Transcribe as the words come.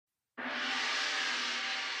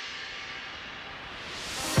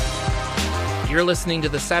You're listening to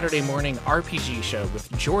the Saturday Morning RPG Show with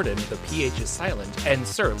Jordan, the PH is silent, and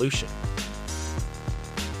Sir Lucian.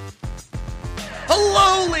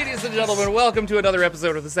 Hello, ladies and gentlemen. Welcome to another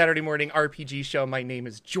episode of the Saturday Morning RPG Show. My name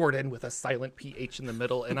is Jordan with a silent PH in the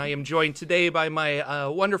middle, and I am joined today by my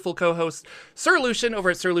wonderful co-host, Sir Lucian,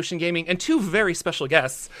 over at Sir Lucian Gaming, and two very special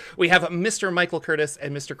guests. We have Mr. Michael Curtis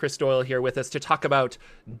and Mr. Chris Doyle here with us to talk about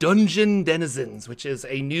Dungeon Denizens, which is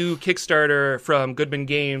a new Kickstarter from Goodman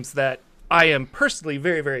Games that I am personally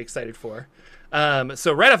very, very excited for.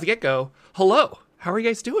 So right off the get-go, hello. How are you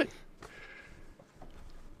guys doing?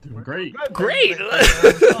 Doing great. Great.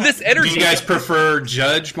 This energy. Do you guys prefer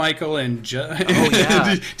Judge, Michael, and Judge? Oh,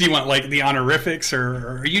 yeah. Do you want like the honorifics,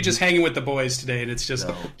 or are you just hanging with the boys today and it's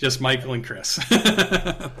just Michael and Chris?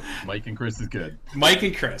 Mike and Chris is good. Mike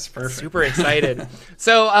and Chris, perfect. Super excited.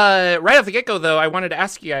 So right off the get-go, though, I wanted to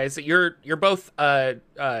ask you guys that you're both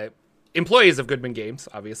employees of Goodman Games,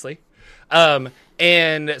 obviously.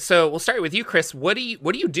 And so we'll start with you, Chris. What do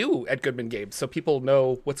you do at Goodman Games so people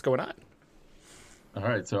know what's going on? All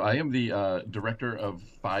right, so I am the director of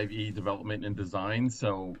 5e development and design.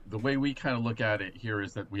 So the way we kind of look at it here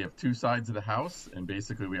is that we have two sides of the house, and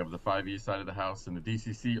basically we have the 5e side of the house and the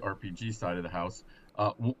DCC RPG side of the house.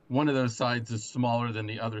 One of those sides is smaller than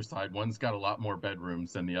the other side. One's got a lot more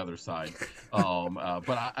bedrooms than the other side.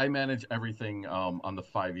 But I manage everything on the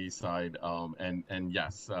 5e side. And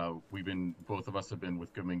yes, both of us have been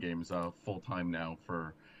with Goodman Games full time now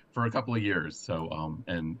for a couple of years. So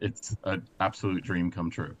and it's an absolute dream come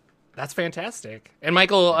true. That's fantastic. And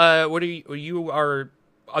Michael, what are you are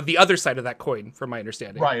on the other side of that coin, from my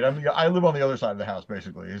understanding. Right. I live on the other side of the house,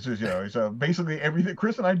 basically. It's just, so basically everything.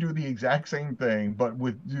 Chris and I do the exact same thing, but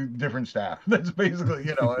with different staff. That's basically,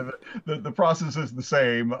 the process is the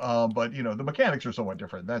same, but the mechanics are somewhat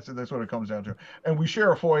different. That's what it comes down to. And we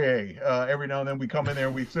share a foyer. Every now and then we come in there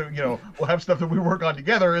and we'll have stuff that we work on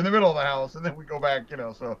together in the middle of the house, and then we go back.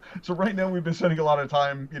 So right now we've been spending a lot of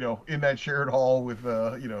time, in that shared hall with,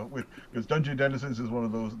 because Dungeon Denizens is one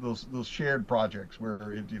of those shared projects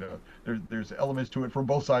where there's elements to it from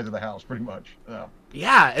both sides of the house, pretty much.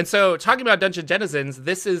 Yeah, and so talking about Dungeon Denizens,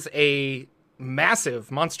 this is a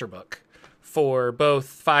massive monster book for both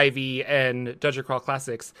 5e and Dungeon Crawl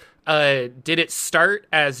Classics. Did it start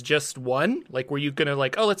as just one? Like, were you gonna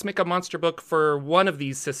let's make a monster book for one of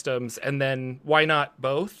these systems, and then why not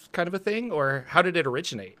both, kind of a thing? Or how did it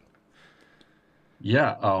originate?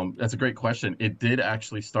 Yeah, that's a great question. It did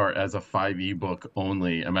actually start as a 5e book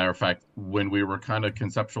only. A matter of fact, when we were kind of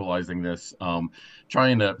conceptualizing this,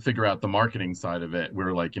 trying to figure out the marketing side of it, we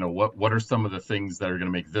were like, what are some of the things that are going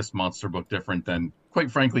to make this monster book different than,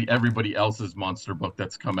 quite frankly, everybody else's monster book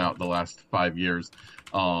that's come out the last 5 years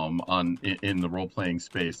in the role-playing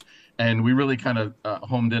space. And we really kind of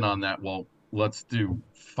homed in on that. Well, let's do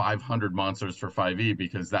 500 monsters for 5e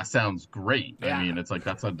because that sounds great. Yeah. I mean, it's like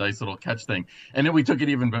that's a nice little catch thing. And then we took it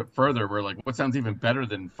even bit further. We're like, what sounds even better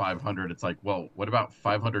than 500? It's like, well, what about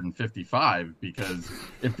 555? Because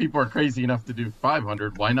if people are crazy enough to do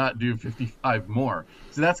 500, why not do 55 more?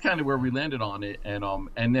 So that's kind of where we landed on it.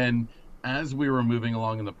 And then as we were moving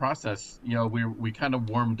along in the process, we kind of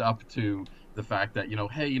warmed up to the fact that,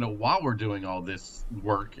 hey, while we're doing all this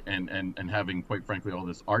work and having, quite frankly, all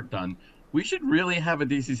this art done, we should really have a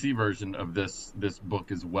DCC version of this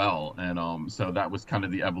book as well. And so that was kind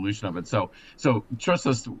of the evolution of it. So trust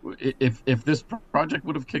us, if this project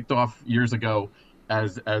would have kicked off years ago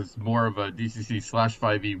as more of a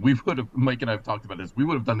DCC/5e, we would have, Mike and I have talked about this, we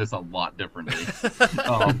would have done this a lot differently.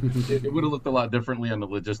 It would have looked a lot differently on the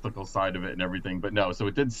logistical side of it and everything. But no, so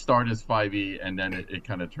it did start as 5e, and then it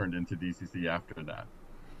kind of turned into DCC after that.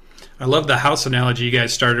 I love the house analogy you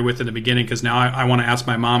guys started with in the beginning, because now I want to ask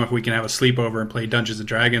my mom if we can have a sleepover and play Dungeons &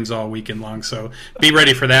 Dragons all weekend long, so be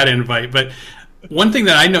ready for that invite. But one thing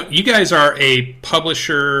that I know, you guys are a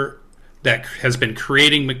publisher that has been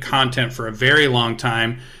creating content for a very long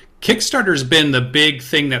time. Kickstarter's been the big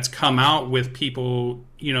thing that's come out with people,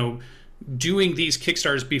 doing these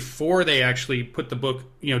Kickstarters before they actually put the book,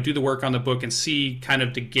 do the work on the book and see kind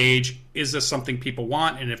of to gauge, is this something people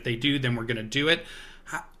want? And if they do, then we're going to do it.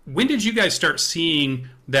 When did you guys start seeing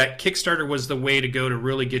that Kickstarter was the way to go to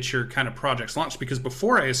really get your kind of projects launched? Because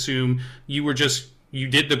before, I assume you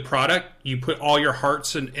did the product, you put all your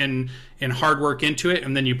hearts and hard work into it,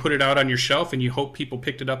 and then you put it out on your shelf and you hope people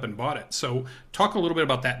picked it up and bought it. So talk a little bit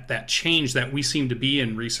about that change that we seem to be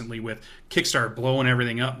in recently with Kickstarter blowing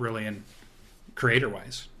everything up really, and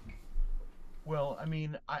creator-wise. Well, I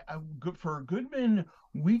mean, for Goodman,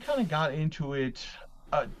 we kind of got into it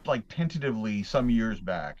like tentatively some years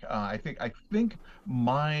back. I think I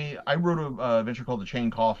wrote a venture called the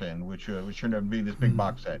Chain Coffin, which turned out to be this big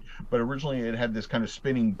box set. But originally it had this kind of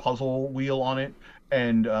spinning puzzle wheel on it,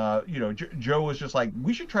 and Joe was just like,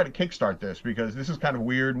 we should try to kickstart this because this is kind of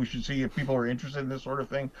weird. We should see if people are interested in this sort of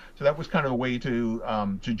thing. So that was kind of a way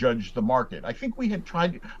to judge the market. I think we had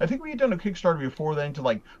tried. I think we had done a Kickstarter before then to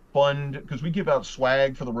like fund, because we give out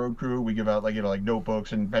swag for the road crew. We give out like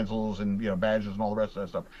notebooks and pencils and badges and all the rest of that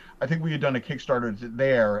stuff. I think we had done a Kickstarter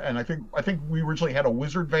there, and I think we originally had a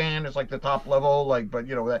wizard van as like the top level, but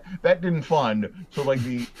that didn't fund. So like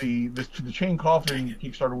the Chain Coffin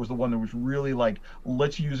Kickstarter was the one that was really like,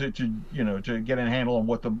 let's use it to get a handle on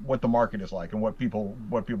what the market is like and what people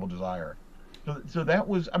desire. So that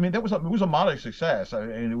was, it was a modest success,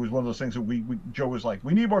 and it was one of those things that Joe was like,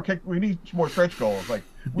 we need more stretch goals. Like,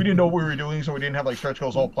 we didn't know what we were doing, so we didn't have like stretch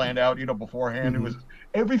goals all planned out, beforehand. Mm-hmm. It was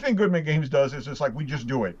everything Goodman Games does is just like, we just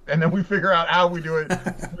do it, and then we figure out how we do it.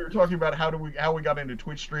 We were talking about how we got into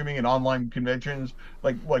Twitch streaming and online conventions.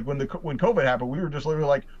 Like when COVID happened, we were just literally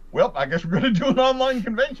like, well, I guess we're going to do an online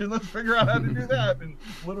convention. Let's figure out how to do that, and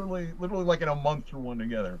literally like in a month threw one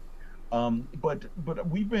together. But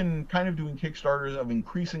we've been kind of doing Kickstarters of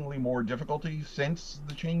increasingly more difficulty since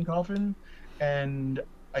the Chain Coffin, and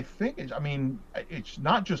I think it's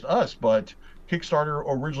not just us, but Kickstarter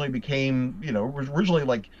originally became, originally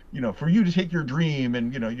like, for you to take your dream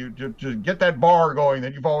and, you to get that bar going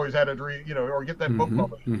that you've always had a dream, or get that book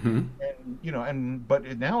published. And,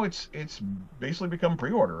 but now it's basically become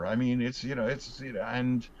pre-order.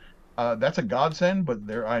 And that's a godsend, but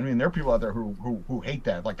there are people out there who hate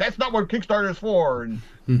that. Like, that's not what Kickstarter is for. And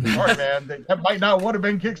sorry, man, that might not would have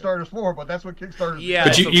been Kickstarter's for, but that's what Kickstarter is. Yeah,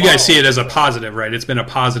 but you guys see it as a positive, right? It's been a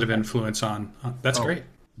positive influence on. That's great.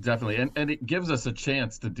 Definitely, and it gives us a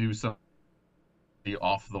chance to do some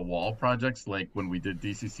off the wall projects, like when we did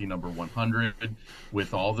DCC number 100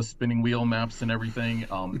 with all the spinning wheel maps and everything,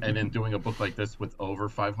 and then doing a book like this with over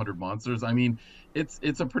 500 monsters.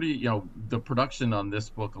 It's a pretty, the production on this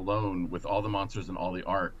book alone with all the monsters and all the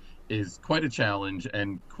art is quite a challenge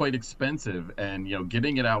and quite expensive, and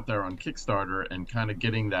getting it out there on Kickstarter and kind of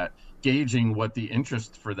gauging what the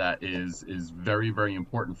interest for that is very, very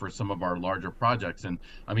important for some of our larger projects. And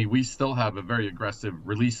we still have a very aggressive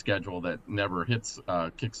release schedule that never hits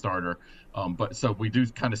Kickstarter, but so we do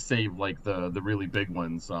kind of save like the really big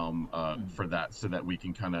ones for that, so that we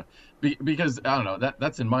can kind of because I don't know,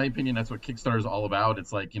 that's in my opinion, that's what Kickstarter is all about.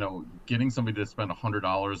 It's like, getting somebody to spend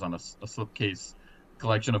 $100 on a slipcase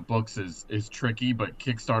collection of books is tricky, but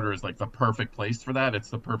Kickstarter is like the perfect place for that. It's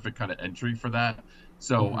the perfect kind of entry for that.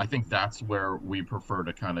 So I think that's where we prefer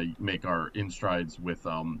to kind of make our instrides with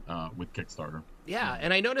Kickstarter. Yeah,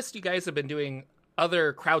 and I noticed you guys have been doing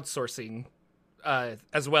other crowdsourcing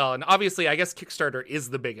as well, and obviously I guess Kickstarter is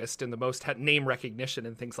the biggest and the most name recognition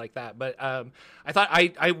and things like that. But I thought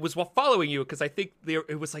I was following you because I think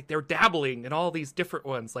it was like they're dabbling in all these different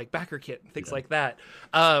ones, like BackerKit and things like that.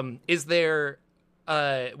 Is there?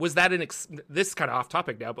 Was that this is kind of off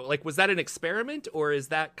topic now, but like, was that an experiment, or is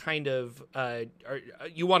that kind of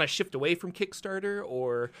you want to shift away from Kickstarter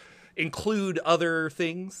or include other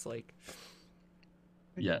things like?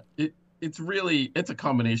 Yeah, it's a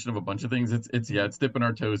combination of a bunch of things. It's dipping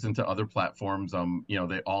our toes into other platforms.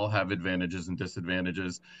 They all have advantages and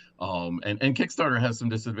disadvantages. And Kickstarter has some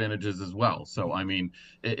disadvantages as well. So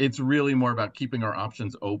it's really more about keeping our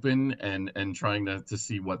options open and trying to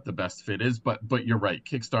see what the best fit is. But you're right,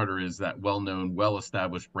 Kickstarter is that well-known,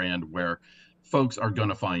 well-established brand where folks are going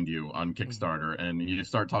to find you on Kickstarter. And you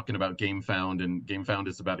start talking about GameFound, and GameFound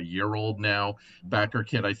is about a year old now.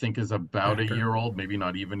 BackerKit, I think, is about a year old, maybe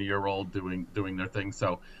not even a year old, doing their thing.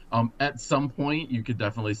 So at some point, you could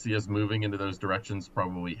definitely see us moving into those directions,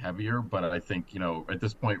 probably heavier. But I think, at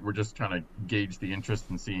this point, we're just trying to gauge the interest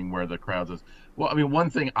and seeing where the crowd is. Well,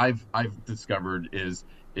 one thing I've discovered is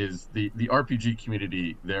the RPG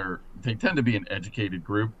community. They tend to be an educated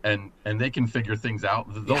group, and they can figure things out.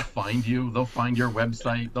 They'll find you, they'll find your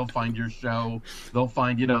website, they'll find your show, they'll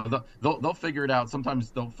find they'll figure it out.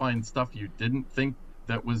 Sometimes they'll find stuff you didn't think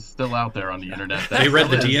that was still out there on the internet. They read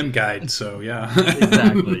the DM guide, so yeah.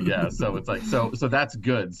 Exactly, yeah. So it's like so that's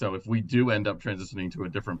good. So if we do end up transitioning to a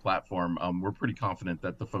different platform, we're pretty confident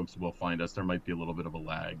that the folks will find us. There might be a little bit of a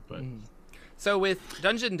lag, but. So with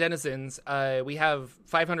Dungeon Denizens, we have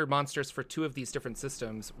 500 monsters for 2 of these different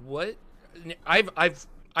systems.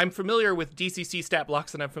 I'm familiar with DCC stat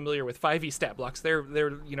blocks, and I'm familiar with 5e stat blocks. They're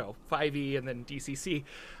 5e and then DCC.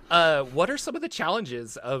 What are some of the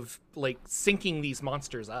challenges of like syncing these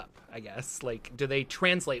monsters up? I guess, like, do they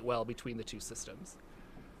translate well between the 2 systems?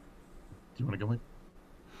 Do you want to go in?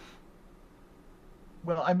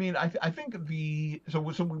 Well, I mean, I think so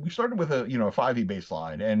we started with a 5e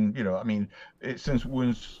baseline, and I mean, since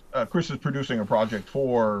Chris is producing a project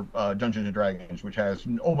for Dungeons and Dragons, which has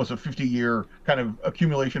almost a 50-year kind of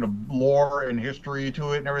accumulation of lore and history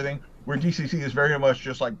to it and everything, where DCC is very much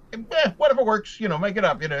just like, whatever works, make it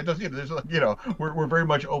up, it does, there's we're very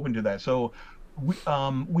much open to that. So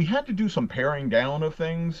we had to do some paring down of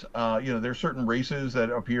things. There's certain races that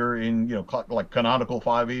appear in like canonical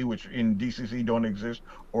 5e, which in DCC don't exist,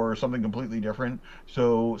 or something completely different.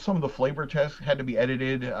 So some of the flavor tests had to be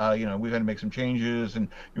edited. We've had to make some changes, and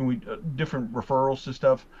we different referrals to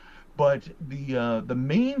stuff. But the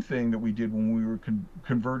main thing that we did when we were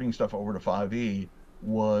converting stuff over to 5e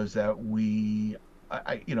was that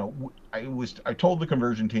I told the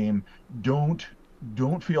conversion team, don't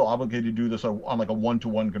feel obligated to do this on like a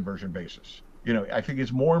one-to-one conversion basis. I think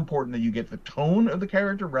it's more important that you get the tone of the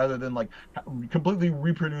character rather than like completely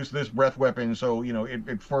reproduce this breath weapon. So it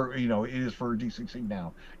is for DCC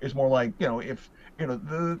now. It's more like if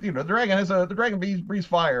the dragon the dragon breathes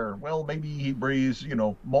fire. Well, maybe he breathes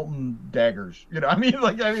molten daggers. I mean,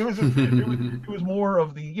 like it was more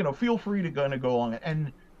of the feel free to kind of go along,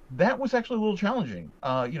 and that was actually a little challenging,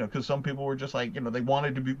 because some people were just like, they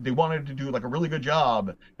wanted to do like a really good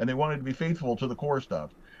job, and they wanted to be faithful to the core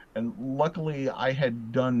stuff. And luckily, I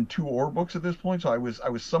had done 2 ore books at this point, so I was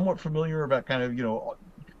somewhat familiar about kind of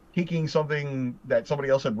taking something that somebody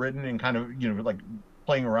else had written and kind of like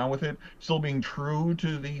playing around with it, still being true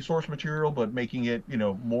to the source material, but making it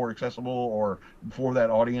more accessible or for that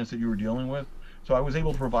audience that you were dealing with. So I was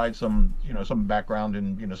able to provide some background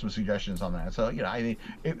and some suggestions on that. So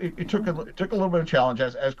it took a little bit of challenge,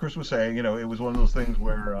 as Chris was saying. It was one of those things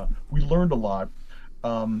where we learned a lot.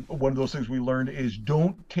 One of those things we learned is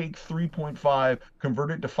don't take 3.5, convert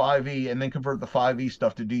it to 5e, and then convert the 5e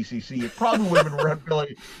stuff to DCC. It probably would have been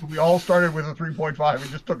really. We all started with a 3.5 and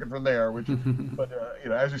just took it from there. But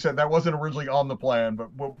as we said, that wasn't originally on the plan. But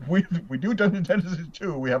we do Dungeon Denizens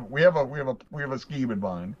too. We have a scheme in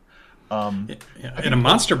mind. And a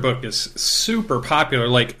monster book is super popular.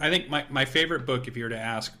 Like, I think my favorite book, if you were to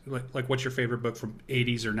ask, like what's your favorite book from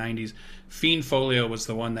 80s or 90s, Fiend Folio was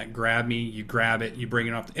the one that grabbed me. You grab it, you bring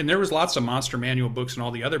it off. And there was lots of monster manual books and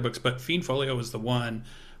all the other books, but Fiend Folio was the one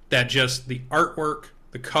that just the artwork,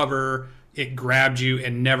 the cover, it grabbed you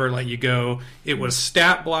and never let you go. It was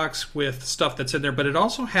stat blocks with stuff that's in there, but it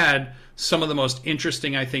also had some of the most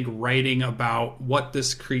interesting, I think, writing about what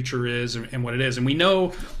this creature is and what it is. And we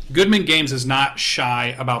know Goodman Games is not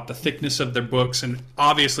shy about the thickness of their books, and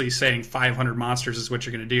obviously saying 500 monsters is what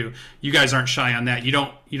you're going to do. You guys aren't shy on that. You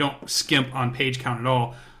don't skimp on page count at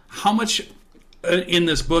all. How much in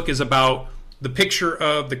this book is about the picture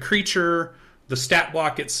of the creature, the stat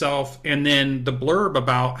block itself, and then the blurb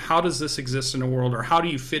about how does this exist in a world, or how do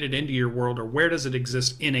you fit it into your world, or where does it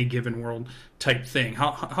exist in a given world type thing?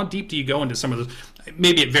 How deep do you go into some of this?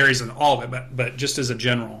 Maybe it varies in all of it, but just as a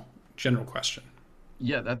general question.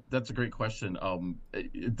 Yeah, that's a great question.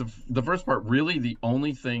 The first part, really, the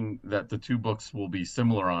only thing that the 2 books will be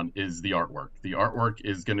similar on is the artwork. The artwork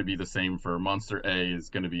is going to be the same for Monster A, is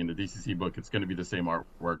going to be in the DCC book. It's going to be the same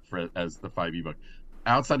artwork as the 5e book.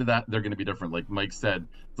 Outside of that, they're going to be different. Like Mike said,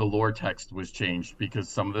 the lore text was changed because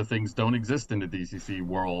some of the things don't exist in the DCC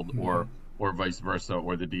world, or vice versa,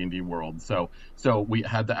 or the D&D world. So we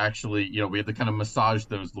had to actually, we had to kind of massage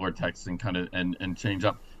those lore texts and kind of and change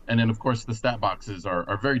up. And then of course the stat boxes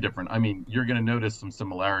are very different. I mean, you're going to notice some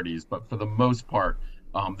similarities, but for the most part,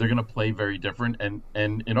 they're going to play very different. And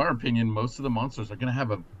in our opinion, most of the monsters are going to have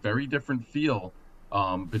a very different feel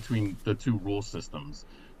between the 2 rule systems.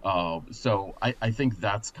 So I think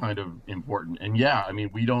that's kind of important. And yeah, I mean,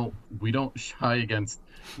 we don't shy against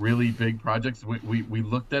really big projects. We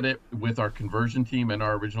looked at it with our conversion team and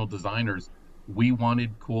our original designers. We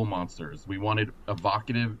wanted cool monsters. We wanted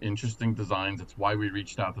evocative, interesting designs. That's why we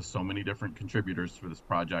reached out to so many different contributors for this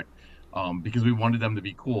project, because we wanted them to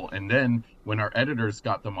be cool. And then when our editors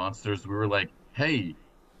got the monsters, we were like, hey,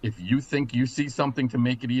 if you think you see something to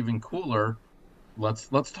make it even cooler, let's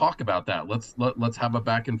talk about that. Let's have a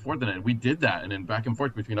back and forth. And we did that, and then back and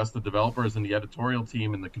forth between us, the developers, and the editorial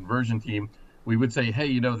team and the conversion team. We would say,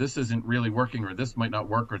 hey, this isn't really working, or this might not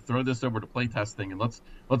work, or throw this over to playtesting, and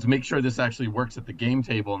let's make sure this actually works at the game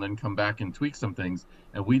table, and then come back and tweak some things.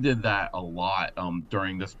 And we did that a lot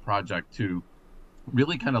during this project to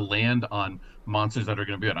really kind of land on monsters that are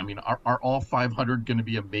going to be good. I mean, are all 500 going to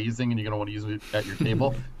be amazing and you're going to want to use it at your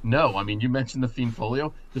table? No. I mean, you mentioned the Fiend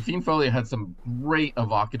Folio. The Fiend Folio had some great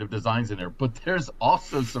evocative designs in there, but there's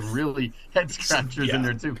also some really head scratchers in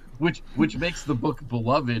there too, which makes the book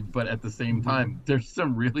beloved. But at the same time, there's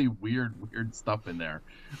some really weird stuff in there.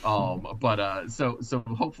 So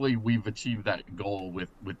hopefully we've achieved that goal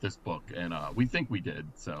with this book, and we think we did.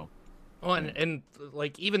 So. Well, and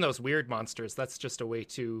like even those weird monsters, that's just a way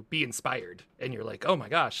to be inspired. And you're like, oh my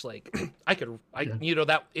gosh, like you know,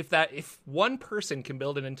 that if one person can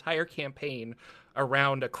build an entire campaign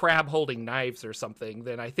around a crab holding knives or something,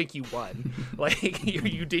 then I think you won. Like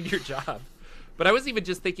you did your job. But I was even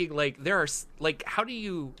just thinking, like, there are like, how do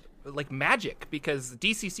you like magic, because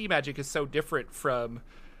DCC magic is so different from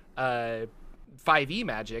 5e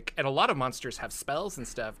magic, and a lot of monsters have spells and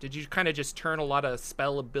stuff. Did you kind of just turn a lot of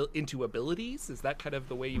into abilities? Is that kind of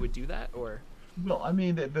the way you would do that, or? Well, I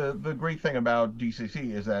mean, the great thing about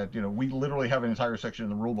DCC is that, you know, we literally have an entire section in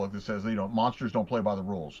the rule book that says, you know, monsters don't play by the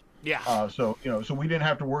rules. Yeah. So, you know, so we didn't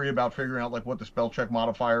have to worry about figuring out like what the spell check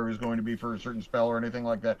modifier is going to be for a certain spell or anything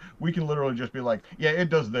like that. We can literally just be like, yeah, it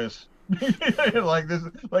does this. Like this,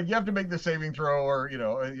 like you have to make the saving throw, or you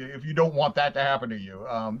know, if you don't want that to happen to you.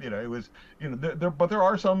 You know, it was, you know, but there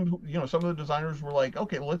are some, you know, some of the designers were like,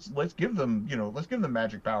 okay, let's give them, you know, let's give them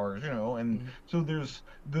magic powers, you know, and so there's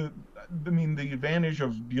I mean, the advantage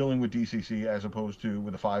of dealing with DCC as opposed to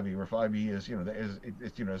with a 5e, where 5e is, you know,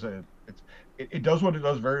 it's you know, it does what it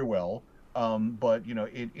does very well. But you know,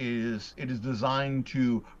 it is designed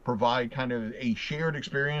to provide kind of a shared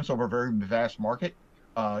experience over a very vast market.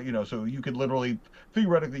 You know, so you could literally,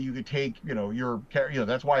 theoretically, you could take, you know, you know,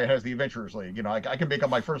 that's why it has the Adventurers League. You know, I can make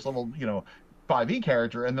up my first level, you know, 5e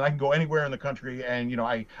character, and then I can go anywhere in the country, and you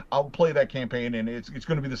know, I'll play that campaign, and it's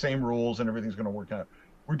going to be the same rules, and everything's going to work out.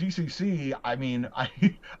 Where DCC, I mean,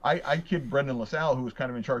 I kid Brendan LaSalle, who was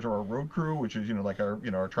kind of in charge of our road crew, which is, you know, like our,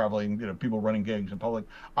 you know, our traveling, you know, people running gigs in public.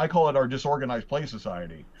 I call it our disorganized play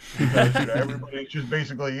society, because you know, everybody's just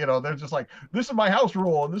basically, you know, they're just like, this is my house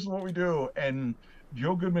rule, and this is what we do, and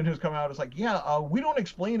Joe Goodman has come out. It's like, yeah, we don't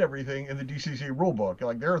explain everything in the DCC rulebook.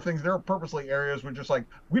 Like, there are purposely areas where just like,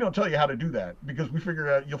 we don't tell you how to do that, because you'll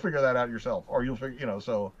figure that out yourself, or you'll figure, you know,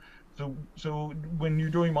 so when you're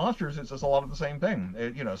doing monsters, it's just a lot of the same thing.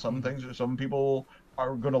 You know, some people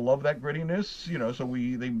are going to love that grittiness, you know, so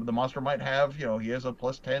the monster might have, you know, he has a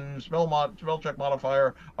 +10 spell check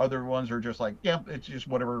modifier. Other ones are just like, yeah, it's just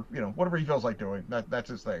whatever, you know, whatever he feels like doing. That's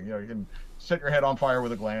his thing. You know, you can set your head on fire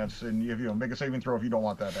with a glance, and you know, make a saving throw if you don't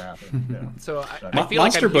want that to happen. You know? So I feel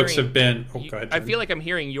monster like books have been. Oh, go ahead, I feel like I'm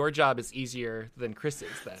hearing your job is easier than Chris's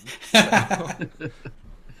then. So.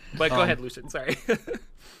 But go ahead, Lucian. Sorry.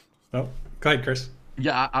 Oh, go ahead, Chris.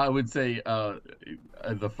 Yeah, I would say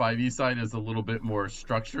the 5e side is a little bit more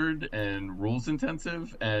structured and rules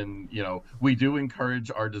intensive, and you know, we do encourage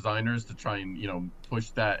our designers to try and, you know, push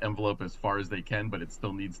that envelope as far as they can, but it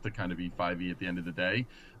still needs to kind of be 5e at the end of the day.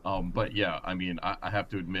 But yeah, I mean, I have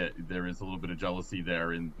to admit there is a little bit of jealousy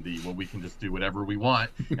there in well, we can just do whatever we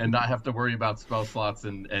want and not have to worry about spell slots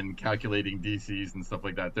and calculating DCs and stuff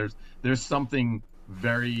like that. There's something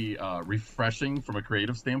very refreshing from a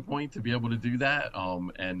creative standpoint to be able to do that,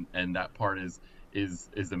 and that part is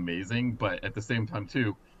amazing. But at the same time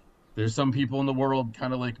too, there's some people in the world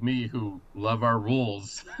kind of like me who love our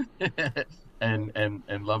rules and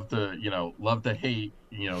love to hate,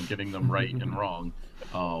 you know, getting them right and wrong.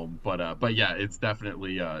 But yeah, it's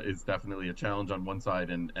definitely a challenge on one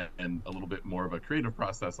side and a little bit more of a creative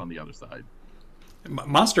process on the other side.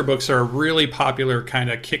 Monster books are a really popular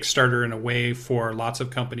kind of Kickstarter in a way for lots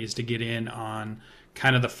of companies to get in on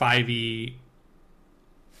kind of the 5e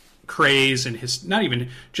craze, and not even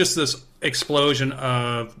just this explosion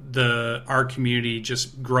of our community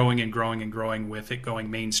just growing and growing and growing with it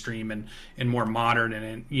going mainstream and more modern,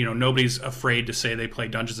 and you know, nobody's afraid to say they play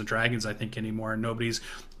Dungeons and Dragons, I think, anymore, and nobody's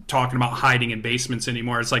talking about hiding in basements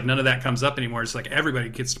anymore. It's like none of that comes up anymore. It's like everybody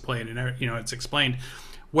gets to play it, and you know, it's explained.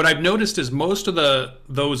 What I've noticed is most of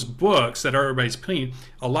those books that everybody's playing,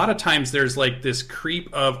 a lot of times there's like this creep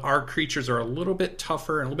of our creatures are a little bit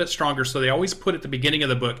tougher and a little bit stronger, so they always put at the beginning of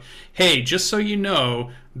the book, hey, just so you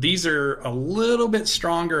know, these are a little bit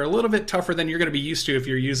stronger, a little bit tougher than you're going to be used to if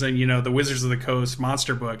you're using, you know, the Wizards of the Coast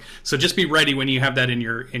monster book. So just be ready when you have that in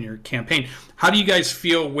your campaign. How do you guys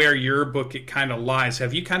feel where your book it kind of lies?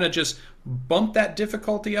 Have you kind of just bumped that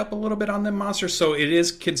difficulty up a little bit on them monsters, so it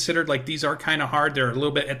is considered like these are kind of hard, they're a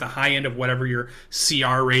little bit at the high end of whatever your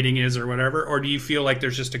CR rating is or whatever, or do you feel like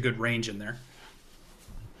there's just a good range in there?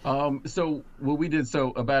 So what we did,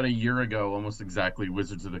 so about a year ago, almost exactly,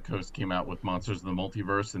 Wizards of the Coast came out with Monsters of the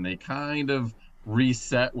Multiverse, and they kind of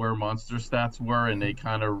reset where monster stats were, and they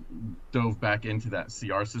kind of dove back into that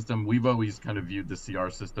CR system. We've always kind of viewed the CR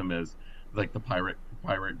system as like the pirate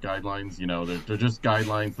guidelines. You know, they're just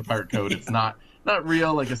guidelines. The pirate code. It's not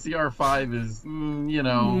real. Like a CR5 is,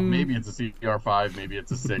 maybe it's a CR5, maybe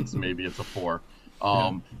it's a 6, maybe it's a 4.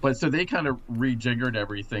 But so they kind of rejiggered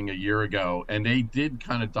everything a year ago, and they did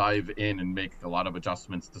kind of dive in and make a lot of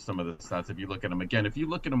adjustments to some of the stats. If you look at them again, if you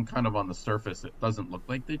look at them kind of on the surface, it doesn't look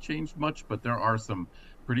like they changed much, but there are some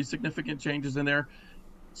pretty significant changes in there.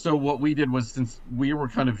 So what we did was, since we were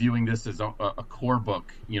kind of viewing this as a core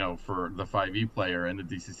book, for the 5e player and the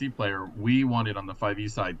DCC player, we wanted on the 5e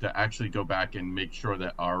side to actually go back and make sure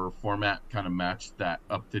that our format kind of matched that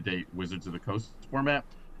up-to-date Wizards of the Coast format.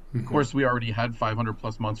 Of course, we already had 500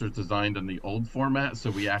 plus monsters designed in the old format, so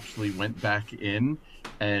we actually went back in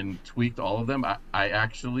and tweaked all of them. I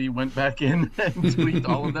actually went back in and tweaked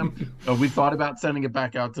all of them. We thought about sending it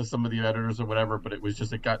back out to some of the editors or whatever, but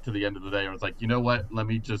it got to the end of the day. I was like, you know what?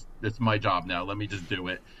 It's my job now. Let me just do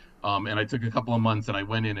it. And I took a couple of months and I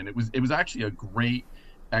went in, and it was actually a great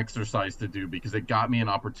exercise to do, because it got me an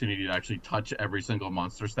opportunity to actually touch every single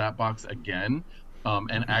monster stat box again.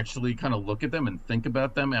 And actually kind of look at them and think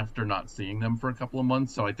about them after not seeing them for a couple of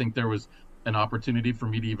months. So I think there was an opportunity for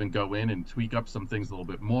me to even go in and tweak up some things a little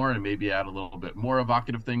bit more, and maybe add a little bit more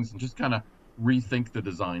evocative things, and just kind of rethink the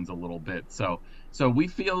designs a little bit. So we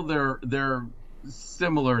feel they're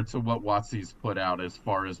similar to what WotC's put out as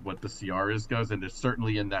far as what the CR goes, and it's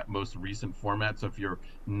certainly in that most recent format. So if you're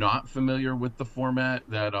not familiar with the format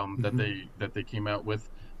that that they came out with,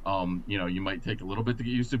 you might take a little bit to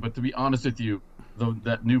get used to. But to be honest with you,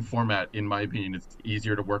 that new format, in my opinion, it's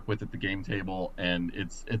easier to work with at the game table, and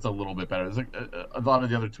it's a little bit better. There's like a lot of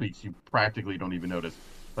the other tweaks you practically don't even notice.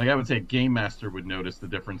 Like, I would say Game Master would notice the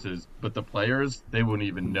differences, but the players, they wouldn't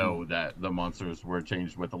even know that the monsters were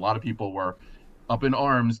changed with. A lot of people were up in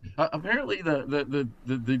arms. Apparently the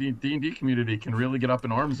D&D community can really get up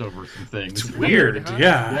in arms over some things. It's weird. Huh?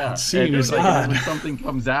 Yeah. It seems odd. When something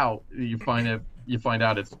comes out, you find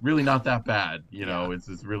out it's really not that bad.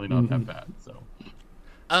 It's really not that bad. So.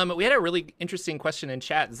 We had a really interesting question in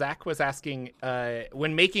chat. Zach was asking,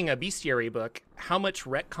 when making a bestiary book, how much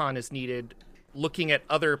retcon is needed looking at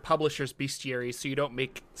other publishers' bestiaries so you don't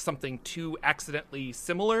make something too accidentally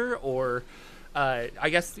similar? Or, I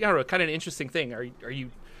guess, I don't know, kind of an interesting thing.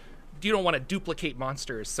 You don't want to duplicate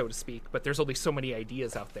monsters, so to speak, but there's only so many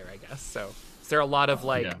ideas out there, I guess. So is there a lot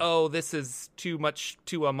of this is too much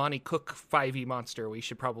to a Monty Cook 5e monster, we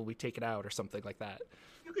should probably take it out, or something like that?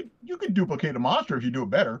 You could duplicate a monster if you do it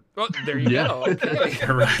better. Oh, there you go. Okay.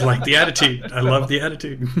 I like the attitude. I love the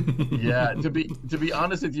attitude. Yeah, to be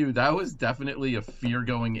honest with you, that was definitely a fear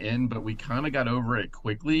going in, but we kind of got over it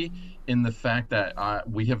quickly in the fact that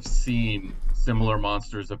we have seen similar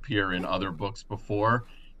monsters appear in other books before.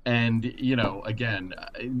 And, again,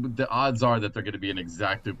 the odds are that they're going to be an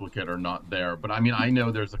exact duplicate are not there. But I mean, I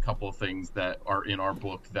know there's a couple of things that are in our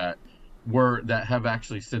book that have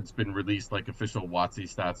actually since been released, like official WotC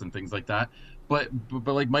stats and things like that. But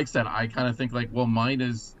like Mike said, I kind of think like, well, mine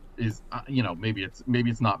is maybe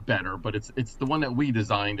it's not better, but it's the one that we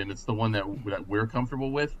designed, and it's the one that we're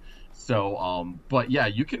comfortable with. So but yeah,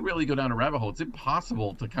 you can really go down a rabbit hole. It's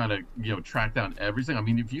impossible to kind of track down everything. I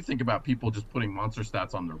mean, if you think about people just putting monster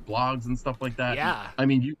stats on their blogs and stuff like that, I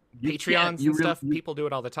mean, you Patreons and stuff, people do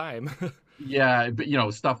it all the time. Yeah, but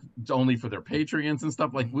stuff only for their Patreons and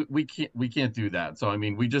stuff, like we can't do that. So I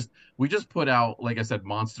mean, we just put out, like I said,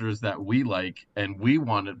 monsters that we like and we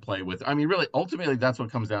want to play with. I mean, really, ultimately, that's what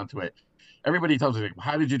comes down to it. Everybody tells me,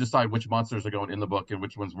 how did you decide which monsters are going in the book and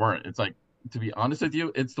which ones weren't? It's like, to be honest with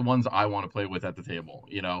you, it's the ones I want to play with at the table.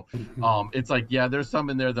 It's like, yeah, there's some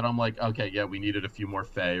in there that I'm like, okay, yeah, we needed a few more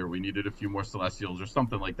Fae, or we needed a few more Celestials, or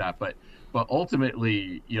something like that. But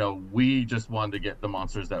ultimately, we just wanted to get the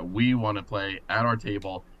monsters that we want to play at our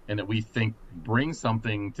table and that we think bring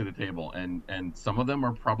something to the table. And some of them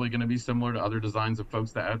are probably going to be similar to other designs of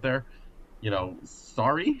folks that are out there.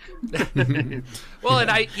 Sorry. Well, and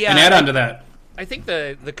add on to that, I think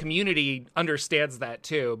the community understands that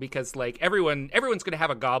too, because like everyone's going to have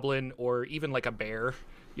a goblin or even like a bear,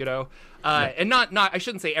 and not I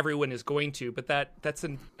shouldn't say everyone is going to, but that's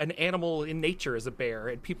an animal in nature is a bear,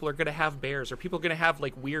 and people are going to have bears, or people are going to have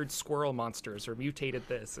like weird squirrel monsters or mutated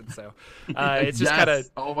this, and so it's just kind of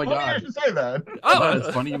oh my god, I should say that. Oh, it's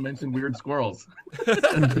funny you mentioned weird squirrels.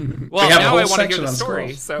 Well, now I want to hear the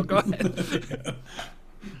story, so go ahead.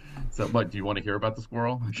 So, what do you want to hear about the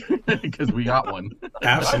squirrel? Because we got one.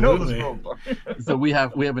 Absolutely. I know the squirrel. So we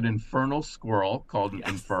have an infernal squirrel called an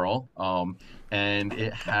Infernal. and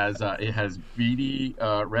it has beady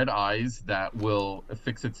red eyes that will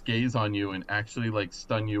fix its gaze on you and actually like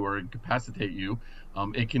stun you or incapacitate you.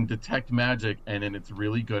 It can detect magic, and then it's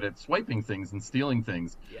really good at swiping things and stealing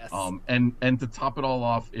things. Yes. And to top it all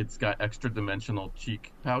off, it's got extra dimensional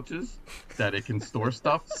cheek pouches that it can store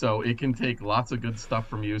stuff. So it can take lots of good stuff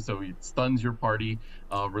from you. So it stuns your party,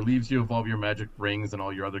 relieves you of all your magic rings and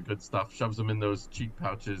all your other good stuff, shoves them in those cheek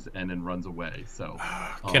pouches, and then runs away. So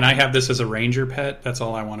can I have this as a ranger pet? That's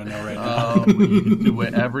all I want to know right now. You can do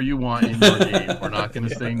whatever you want in your game. We're not going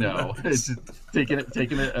to say no. It's just taking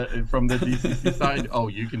it from the DCC side. Oh,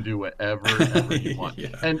 you can do whatever you want. Yeah.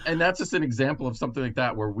 And that's just an example of something like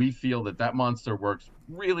that where we feel that monster works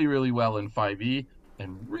really, really well in 5e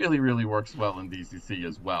and really, really works well in DCC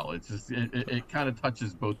as well. It's just it kind of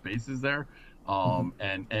touches both bases there.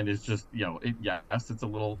 And it's just, yes, it's a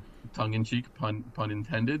little tongue-in-cheek, pun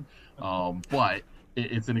intended, but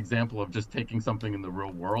it's an example of just taking something in the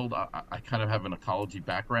real world. I kind of have an ecology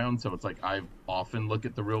background, so it's like I often look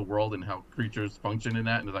at the real world and how creatures function in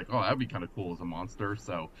that, and it's like, oh, that'd be kind of cool as a monster.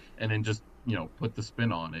 So, and then just put the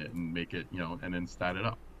spin on it and make it, and then stat it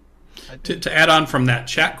up. To add on from that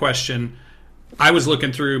chat question, I was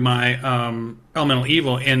looking through my Elemental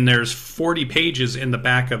Evil, and there's 40 pages in the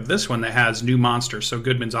back of this one that has new monsters. So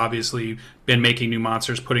Goodman's obviously been making new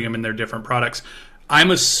monsters, putting them in their different products.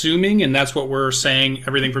 I'm assuming, and that's what we're saying,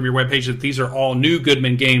 everything from your webpage, that these are all new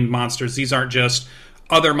Goodman Games monsters. These aren't just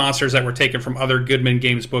other monsters that were taken from other Goodman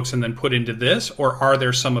Games books and then put into this, or are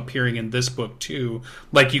there some appearing in this book too?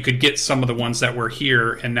 Like you could get some of the ones that were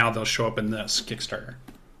here, and now they'll show up in this Kickstarter.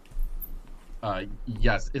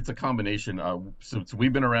 Yes, it's a combination. Since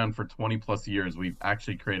we've been around for 20 plus years, we've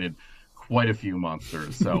actually created quite a few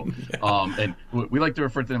monsters. So, and we like to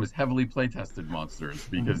refer to them as heavily play-tested monsters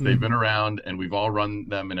because they've been around and we've all run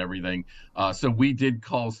them and everything. So we did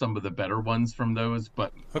call some of the better ones from those,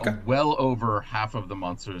 but well over half of the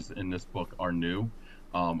monsters in this book are new.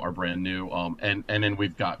 Are brand new. And then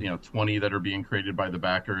we've got 20 that are being created by the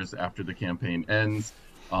backers after the campaign ends.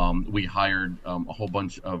 We hired a whole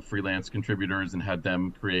bunch of freelance contributors and had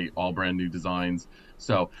them create all brand new designs.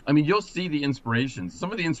 So, I mean, you'll see the inspirations.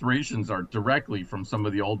 Some of the inspirations are directly from some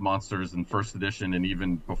of the old monsters in first edition and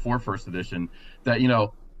even before first edition that,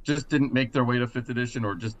 just didn't make their way to fifth edition,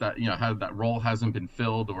 or just that, that role hasn't been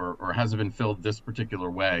filled or hasn't been filled this particular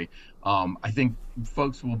way. I think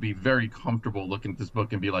folks will be very comfortable looking at this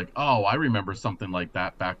book and be like, oh, I remember something like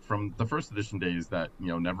that back from the first edition days that,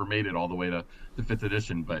 never made it all the way to the fifth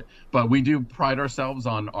edition. But we do pride ourselves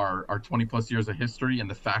on our 20 plus years of history and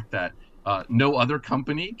the fact that no other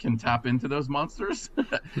company can tap into those monsters.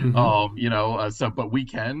 But we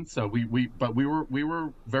can. So we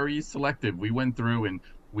were very selective. We went through and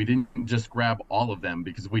we didn't just grab all of them,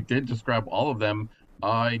 because if we did just grab all of them,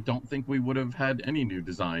 I don't think we would have had any new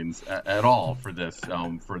designs at all for this,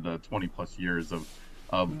 for the 20 plus years of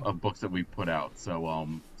books that we've put out.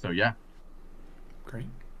 So yeah. Great.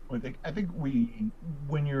 I think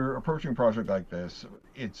when you're approaching a project like this,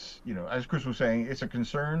 it's, as Chris was saying, it's a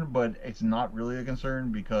concern, but it's not really a concern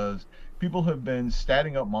because people have been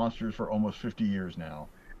statting up monsters for almost 50 years now.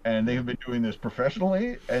 And they have been doing this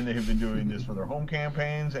professionally, and they have been doing this for their home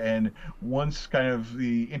campaigns. And once kind of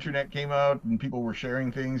the internet came out and people were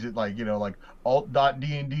sharing things at like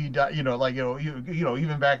alt.dnd,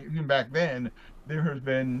 even back then, there has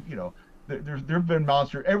been, there've been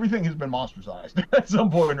everything has been monsterized at some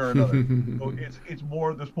point or another. So it's more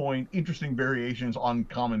at this point interesting variations on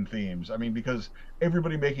common themes. I mean, because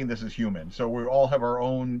everybody making this is human, so we all have our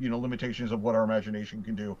own limitations of what our imagination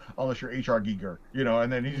can do, unless you're H.R. Giger,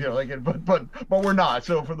 and then but we're not.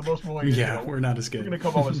 So for the most part, we're not as good. We're gonna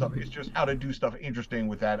come up with something. It's just how to do stuff interesting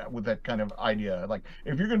with that kind of idea. Like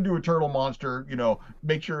if you're gonna do a turtle monster,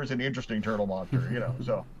 make sure it's an interesting turtle monster.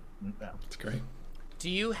 So yeah. That's great. Do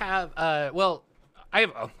you have well, I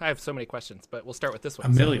have so many questions, but we'll start with this one. A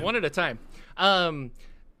million. So one at a time.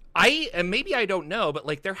 Maybe I don't know, but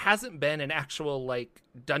like there hasn't been an actual like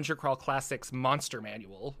Dungeon Crawl Classics monster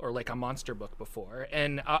manual or like a monster book before.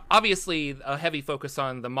 And obviously a heavy focus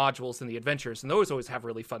on the modules and the adventures, and those always have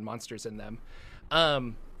really fun monsters in them.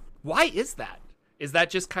 Why is that? Is that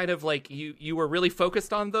just kind of like you were really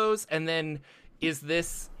focused on those, and then is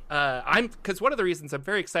this because one of the reasons I'm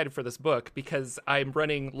very excited for this book, because I'm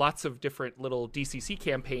running lots of different little DCC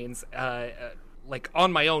campaigns like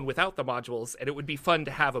on my own without the modules, and it would be fun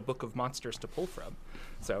to have a book of monsters to pull from.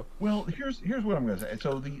 So well, here's what I'm going to say.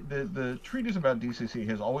 So the treatise about DCC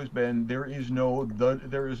has always been there is no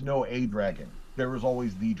a dragon. There is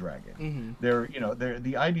always the dragon.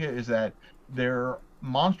 The idea is that there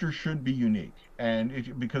monsters should be unique,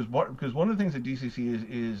 and because one of the things that DCC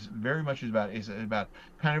is very much is about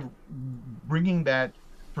kind of bringing that,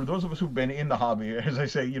 for those of us who've been in the hobby, as I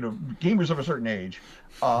say, gamers of a certain age,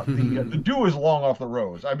 the do is long off the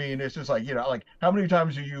rose. I mean, it's just like, like how many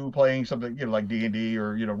times are you playing something, like D&D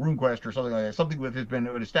or RuneQuest or something like that, something that has been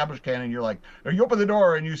an established canon. You're like, you open the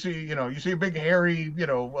door and you see a big hairy,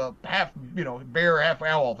 half, bear, half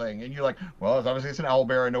owl thing, and you're like, well, it's obviously it's an owl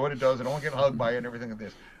bear. I know what it does. I don't want to get hugged by it and everything like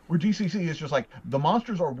this. Where DCC is just like, the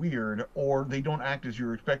monsters are weird, or they don't act as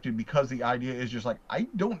you're expected, because the idea is just like, I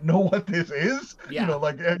don't know what this is. Yeah.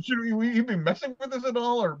 Should we be messing with this at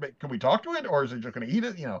all, or can we talk to it, or is it just going to eat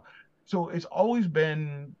it? So it's always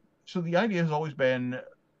been. So the idea has always been,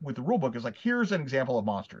 with the rule book, is like, here's an example of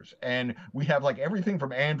monsters, and we have like everything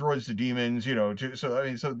from androids to demons. So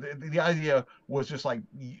the idea was just like,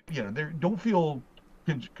 don't feel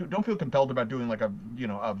compelled about doing like a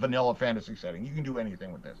vanilla fantasy setting. You can do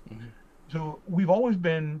anything with this. Mm-hmm. So we've always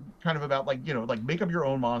been kind of about like make up your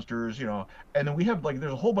own monsters, and then we have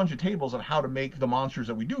there's a whole bunch of tables of how to make the monsters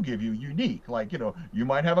that we do give you unique. Like, you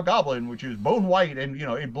might have a goblin which is bone white and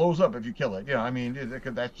it blows up if you kill it.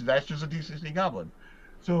 That's just a DCC goblin.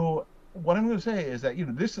 So what I'm going to say is that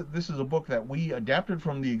this is a book that we adapted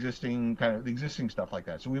from the existing stuff like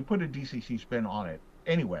that. So we put a DCC spin on it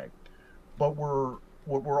anyway, but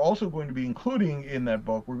what we're also going to be including in that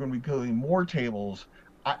book, we're going to be including more tables.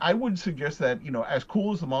 I would suggest that, as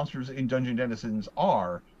cool as the monsters in Dungeon Denizens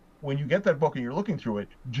are, when you get that book and you're looking through it,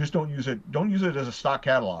 just don't use it as a stock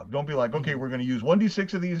catalog. Don't be like, okay, we're going to use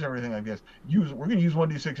 1d6 of these and everything like this. We're going to use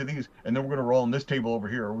 1d6 of these, and then we're going to roll on this table over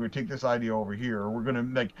here, or we're going to take this idea over here, or we're going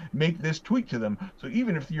to make this tweak to them. So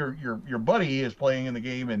even if your buddy is playing in the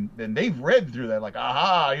game and they've read through that, like,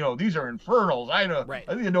 aha, these are infernals. I know, right.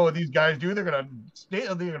 I know what these guys do. They're going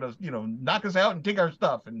to knock us out and take our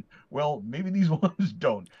stuff. And well, maybe these ones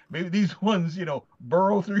don't. Maybe these ones,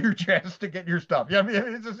 burrow through your chest to get your stuff. Yeah, I mean,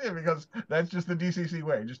 it's just because that's just the DCC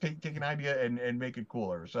way. Just take an idea and make it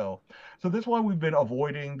cooler. So that's why we've been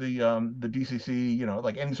avoiding the DCC,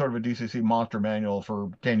 like any sort of a DCC monster manual for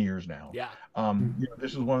 10 years now. Yeah.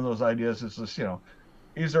 This is one of those ideas. It's just,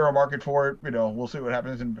 is there a market for it? We'll see what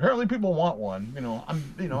happens. And apparently people want one.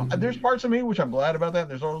 There's parts of me which I'm glad about that.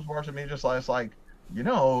 There's those parts of me just like, you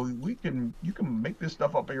can make this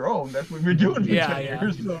stuff up on your own. That's what we're doing for 10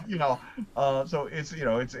 years. So, so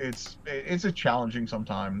it's a challenging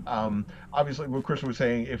sometime. Obviously, what Chris was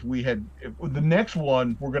saying, if the next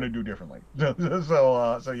one, we're going to do differently. So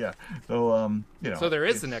there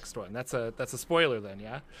is the next one. That's a spoiler then,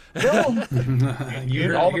 yeah. Well,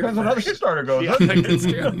 it all depends on how the Kickstarter goes. Yeah, it's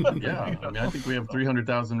true. Yeah, I mean, I think we have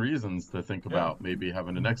 300,000 reasons to think about maybe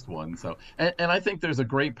having the next one. So, and I think there's a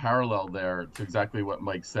great parallel there to exactly what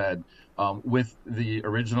Mike said, with the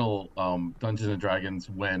original Dungeons and Dragons,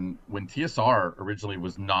 when TSR originally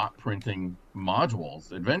was not printing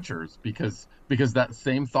modules, adventures, because that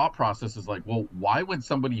same thought process is like, well, why would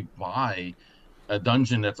somebody buy a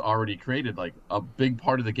dungeon that's already created? Like, a big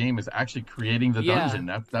part of the game is actually creating the dungeon.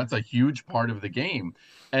 That's a huge part of the game.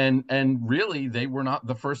 And really, they were not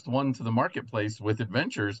the first one to the marketplace with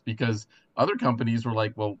adventures, because other companies were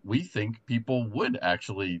like, well, we think people would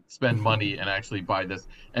actually spend money and actually buy this.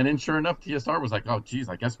 And then sure enough, TSR was like, oh, geez,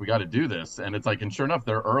 I guess we got to do this. And it's like, and sure enough,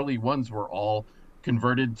 their early ones were all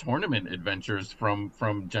converted tournament adventures from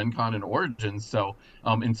Gen Con and Origins. So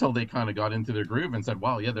until they kind of got into their groove and said,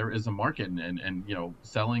 wow, yeah, there is a market, and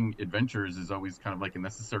selling adventures is always kind of like a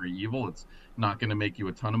necessary evil. It's not going to make you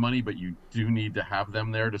a ton of money, but you do need to have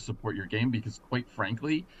them there to support your game, because quite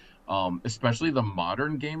frankly, especially the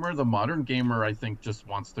modern gamer, I think, just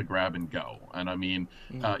wants to grab and go. And I mean,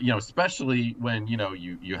 especially when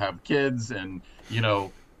you have kids and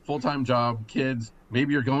full-time job, kids,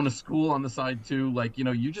 maybe you're going to school on the side too. Like,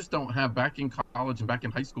 you just don't have, back in college and back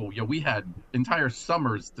in high school, we had entire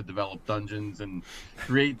summers to develop dungeons and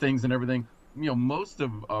create things and everything. Most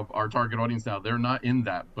of our target audience now, they're not in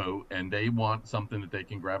that boat, and they want something that they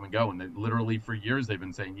can grab and go. And they, literally for years, they've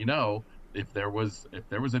been saying, if there was a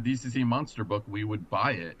DCC monster book, we would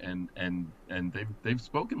buy it. And they've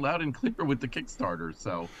spoken loud and clear with the Kickstarter.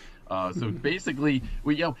 So basically,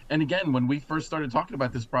 and again, when we first started talking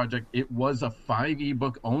about this project, it was a 5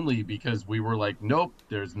 ebook only, because we were like, nope,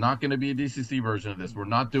 there's not going to be a DCC version of this. We're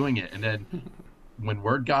not doing it. And then when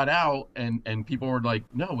word got out and people were like,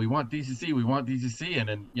 no, we want DCC, and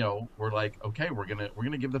then we're like, okay, we're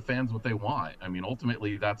gonna give the fans what they want. I mean,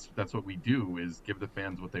 ultimately, that's what we do, is give the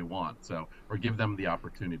fans what they want. So, or give them the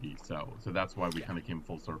opportunity. So that's why we kind of came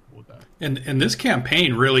full circle with that. And this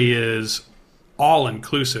campaign really is all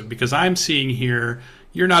inclusive, because I'm seeing here,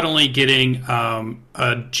 you're not only getting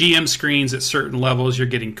GM screens at certain levels, you're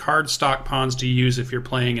getting card stock pawns to use if you're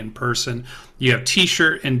playing in person. You have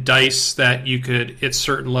T-shirt and dice that you could at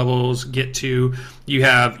certain levels get to.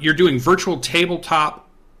 You're doing virtual tabletop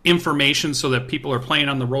information so that people are playing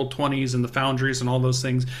on the Roll20s and the Foundries and all those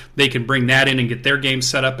things. They can bring that in and get their game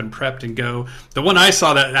set up and prepped and go. The one I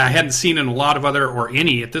saw that I hadn't seen in a lot of other, or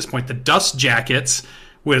any at this point, the dust jackets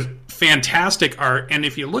with fantastic art. And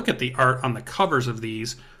if you look at the art on the covers of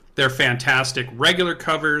these, they're fantastic. Regular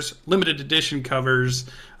covers, limited edition covers,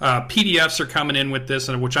 PDFs are coming in with this,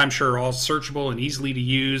 and which I'm sure are all searchable and easily to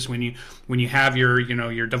use when you have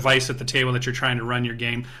your device at the table that you're trying to run your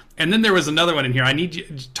game. And then there was another one in here. I need you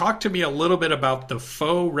to talk to me a little bit about the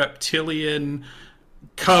faux reptilian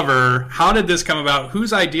cover. How did this come about?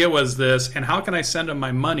 Whose idea was this? And how can I send them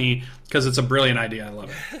my money? Because it's a brilliant idea. I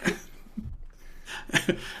love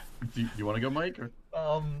it. Do you want to go, Mike? Or?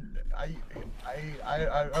 I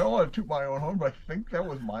don't want to toot my own horn, but I think that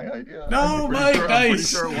was my idea. No, Mike, nice. I'm pretty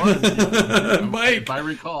sure it was. Mike, if I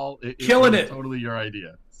recall, it killing was it. Totally your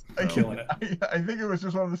idea. So. I think it was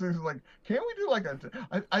just one of those things like, can't we do like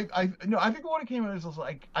I think what it came out is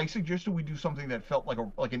like, I suggested we do something that felt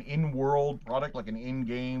like an in-world product, like an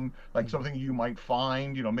in-game, like something you might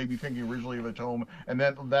find, maybe thinking originally of a tome, and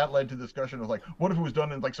that led to discussion of like, what if it was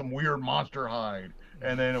done in like some weird monster hide?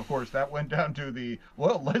 And then of course that went down to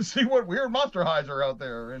let's see what weird monster hides are out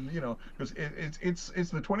there, and because it's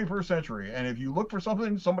the 21st century, and if you look for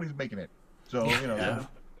something, somebody's making it. So yeah.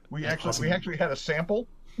 we actually had a sample.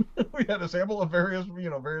 We had a sample of various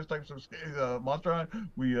types of monster hide.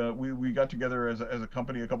 We got together as a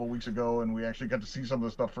company a couple of weeks ago, and we actually got to see some of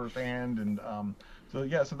the stuff firsthand. And so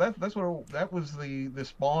that was the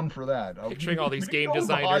spawn for that. Picturing all these game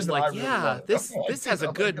designers like, this has a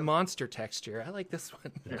good monster texture. I like this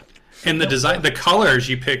one. Yeah. And the colors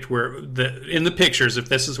you picked were in the pictures, if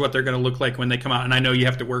this is what they're going to look like when they come out. And I know you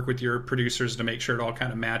have to work with your producers to make sure it all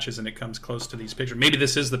kind of matches and it comes close to these pictures. Maybe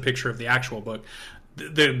this is the picture of the actual book.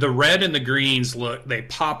 The red and the greens they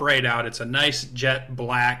pop right out. It's a nice jet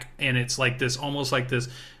black, and it's like this, almost like this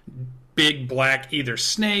big black either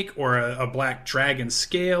snake or a black dragon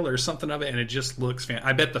scale or something of it, and it just looks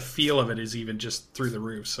I bet the feel of it is even just through the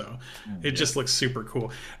roof. So it just looks super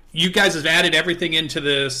cool. You guys have added everything into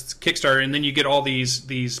this Kickstarter, and then you get all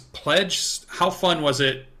these pledges. How fun was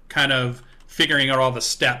it kind of figuring out all the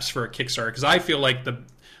steps for a Kickstarter? Because I feel like the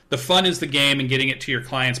fun is the game and getting it to your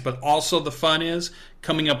clients, but also the fun is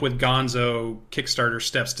coming up with gonzo Kickstarter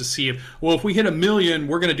steps to see if we hit 1 million,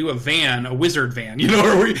 we're going to do a wizard van,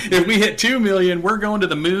 or if we hit 2 million, we're going to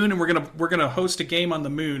the moon and we're going to host a game on the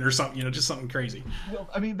moon or something, just something crazy. Well,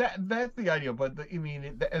 I mean that's the idea, but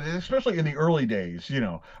especially in the early days,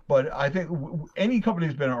 But I think any company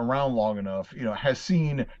who's been around long enough, has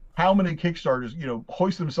seen how many Kickstarters,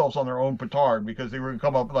 hoist themselves on their own petard because they were going to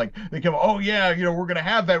come up oh yeah, we're going to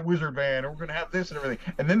have that wizard van, or we're going to have this and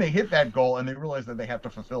everything, and then they hit that goal and they realize that they have to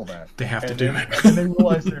fulfill that. They have to do it, and they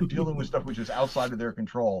realize they're dealing with stuff which is outside of their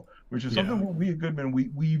control, which is something we at Goodman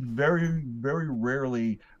we very, very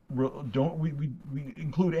rarely don't we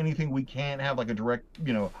include anything we can't have like a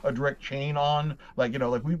direct chain on,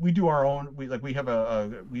 we do our own, we have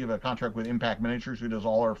a contract with Impact Miniatures who does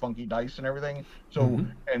all our funky dice and everything, so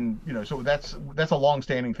and so that's a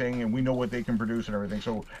long-standing thing, and we know what they can produce and everything,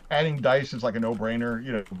 so adding dice is like a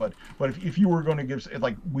no-brainer, but if you were going to give,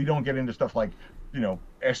 we don't get into stuff like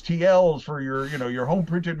STLs for your home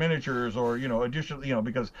printed miniatures, or additional,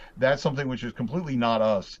 because that's something which is completely not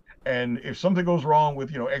us. And if something goes wrong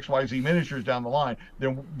with XYZ miniatures down the line,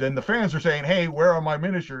 then the fans are saying, hey, where are my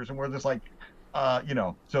miniatures? And we're just like,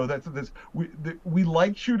 so that's we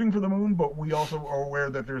like shooting for the moon, but we also are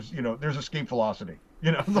aware that there's escape velocity.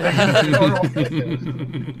 Yeah,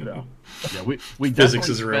 we physics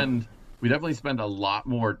is real. real. We definitely spend a lot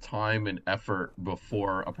more time and effort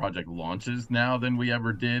before a project launches now than we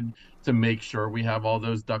ever did, to make sure we have all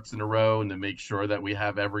those ducks in a row and to make sure that we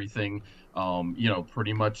have everything,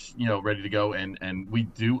 pretty much, ready to go. And we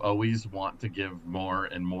do always want to give more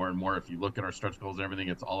and more and more. If you look at our stretch goals and everything,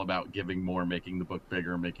 it's all about giving more, making the book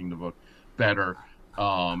bigger, making the book better.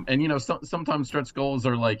 Sometimes stretch goals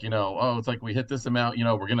are like, it's like we hit this amount,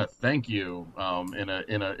 we're gonna thank you in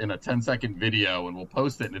a 10-second video and we'll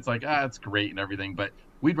post it, and it's like, it's great and everything, but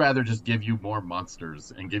we'd rather just give you more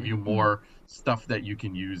monsters and give you more stuff that you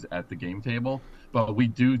can use at the game table. But we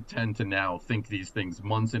do tend to now think these things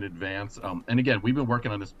months in advance. And again, we've been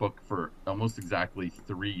working on this book for almost exactly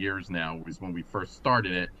 3 years now, was when we first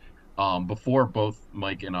started it. Before both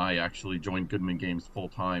Mike and I actually joined Goodman Games full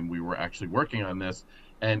time, we were actually working on this.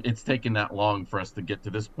 And it's taken that long for us to get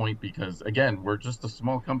to this point because, again, we're just a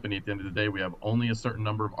small company. At the end of the day, we have only a certain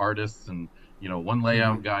number of artists and, one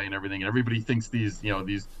layout guy and everything. And everybody thinks these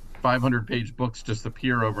 500-page books just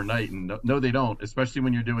appear overnight. And no, they don't, especially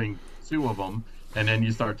when you're doing 2 of them. And then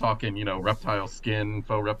you start talking, reptile skin,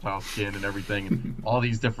 faux reptile skin and everything, and all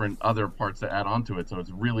these different other parts that add on to it. So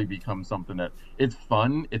it's really become something that it's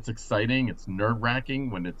fun, it's exciting, it's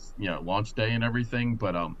nerve-wracking when it's, launch day and everything.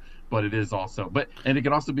 But it is also, and it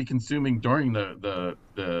can also be consuming during the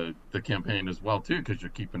campaign as well too, because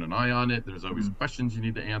you're keeping an eye on it. There's always questions you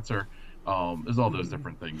need to answer. There's all those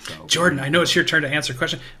different things. So. Jordan, I know it's your turn to answer a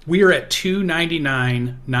question. We are at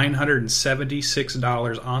 $299,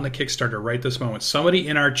 $976 on the Kickstarter right this moment. Somebody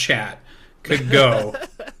in our chat could go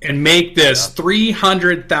and make this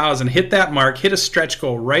 300,000. Hit that mark. Hit a stretch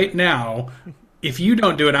goal right now. If you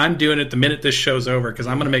don't do it, I'm doing it the minute this show's over because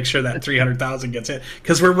I'm going to make sure that 300,000 gets hit.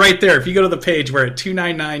 Because we're right there. If you go to the page, we're at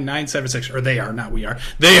 299,976, or they are, not we are.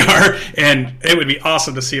 They are, and it would be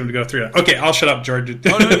awesome to see them to go through it. Okay, I'll shut up, George.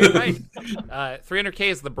 Oh, no, you're right. 300K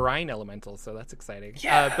is the brine elemental, so that's exciting.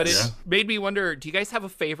 Yes. But it made me wonder, do you guys have a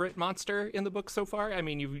favorite monster in the book so far? I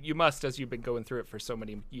mean, you must, as you've been going through it for so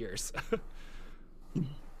many years. Why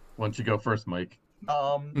don't you go first, Mike?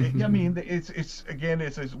 I mean, it's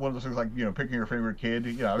one of those things like picking your favorite kid,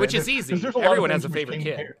 which is easy. Everyone has a favorite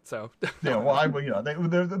kid, so yeah. Well,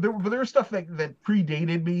 there was stuff that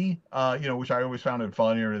predated me, which I always found it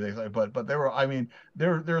fun or anything. But there were,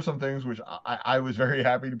 there are some things which I was very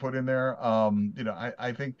happy to put in there.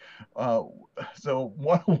 I think so.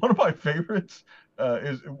 One of my favorites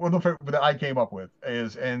is one of the favorites that I came up with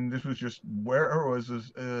and this was just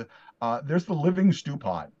there's the living stew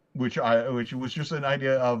pot. Which was just an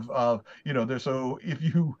idea of there's so if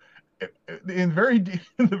you in the very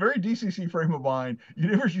DCC frame of mind, you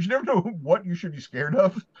never know what you should be scared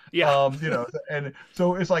of. Yeah. And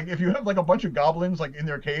so it's like if you have like a bunch of goblins like in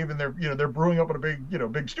their cave and they're brewing up in a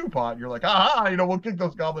big stew pot, you're like, we'll kick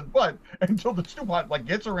those goblins' butt until the stew pot like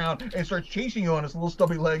gets around and starts chasing you on its little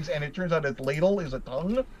stubby legs, and it turns out its ladle is a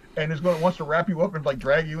tongue and wants to wrap you up and like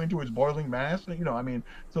drag you into its boiling mass.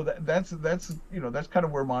 So that's kind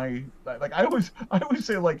of where my I always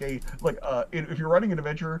say if you're writing an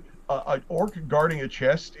adventure, an orc guarding a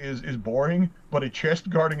chest is boring, but a chest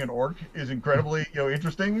guarding an orc is incredibly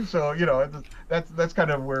interesting. So that's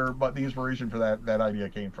kind of where the inspiration for that idea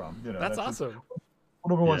came from. That's awesome.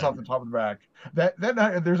 One of the ones off the top of the back. That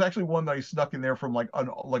there's actually one that I snuck in there from like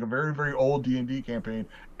a very, very old D&D campaign,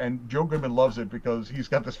 and Joe Goodman loves it because he's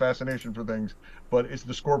got this fascination for things. But it's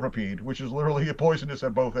the scorpipede, which is literally poisonous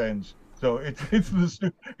at both ends. So it's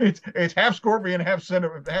half scorpion, half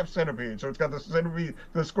centipede. So it's got the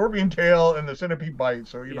scorpion tail, and the centipede bite.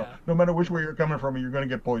 So no matter which way you're coming from, you're going to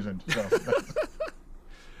get poisoned. So.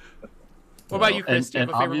 What about you, Chris? Do you have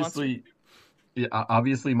a favorite obviously, monster? Yeah,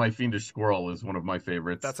 obviously, my fiendish squirrel is one of my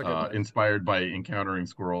favorites. That's a good one. Inspired by encountering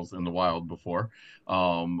squirrels in the wild before,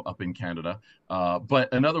 up in Canada.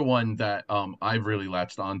 But another one that I've really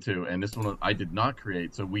latched onto, and this one I did not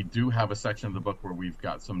create. So we do have a section of the book where we've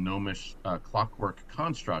got some gnomish clockwork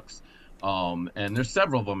constructs, and there's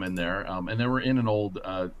several of them in there. And they were in an old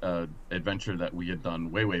adventure that we had done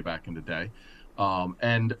way back in the day,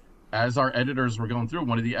 and as our editors were going through,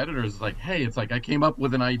 one of the editors is like, hey, it's like I came up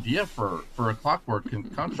with an idea for a clockwork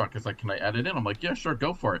construct. It's like, can I add it in? I'm like, yeah, sure,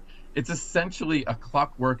 go for it. It's essentially a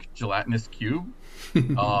clockwork gelatinous cube.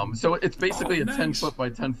 So it's basically a 10-foot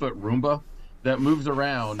by 10-foot Roomba that moves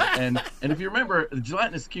around. And if you remember, the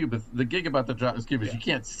gelatinous cube, the gig about the gelatinous cube is you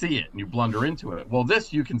can't see it and you blunder into it. Well,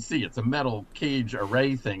 this you can see. It's a metal cage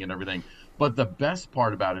array thing and everything. But the best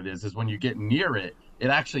part about it is when you get near it, it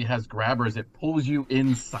actually has grabbers. It pulls you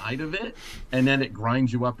inside of it, and then it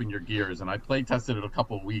grinds you up in your gears. And I play tested it a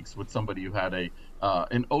couple of weeks with somebody who had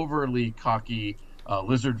an overly cocky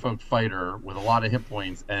lizard folk fighter with a lot of hit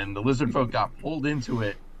points, and the lizard folk got pulled into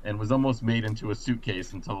it and was almost made into a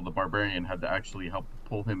suitcase until the barbarian had to actually help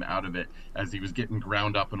pull him out of it as he was getting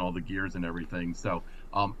ground up in all the gears and everything. So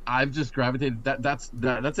I've just gravitated. That's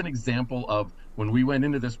an example of when we went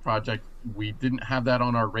into this project, we didn't have that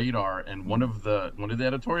on our radar, and one of the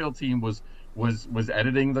editorial team was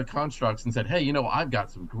editing the constructs and said, hey, I've got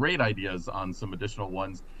some great ideas on some additional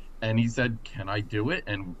ones. And he said, can I do it?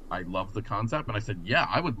 And I love the concept. And I said, yeah,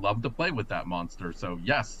 I would love to play with that monster. So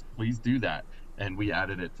yes, please do that. And we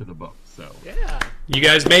added it to the book. So yeah, you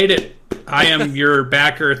guys made it. I am your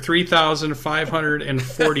backer,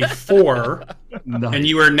 3,544, nice. And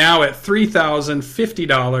you are now at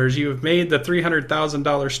 $3,050. You have made the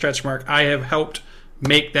 $300,000 stretch mark. I have helped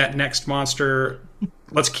make that next monster.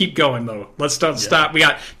 Let's keep going though. Let's don't stop. We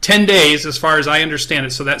got 10 days, as far as I understand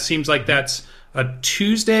it. So that seems like that's a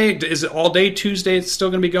Tuesday. Is it all day Tuesday? It's still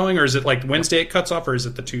going to be going, or is it like Wednesday it cuts off, or is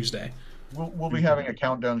it the Tuesday? We'll be having a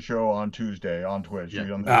countdown show on Tuesday on Twitch.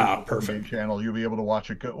 Yeah. On the Perfect channel. You'll be able to watch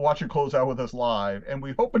it close out with us live. And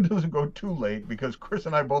we hope it doesn't go too late because Chris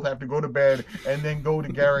and I both have to go to bed and then go to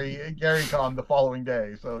GaryCon the following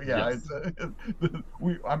day. So yeah, Yes.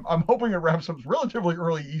 I'm hoping it wraps up relatively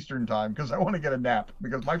early Eastern time because I want to get a nap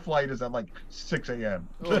because my flight is at like 6 a.m.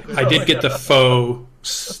 I did get the faux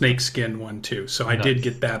snakeskin one too, so I did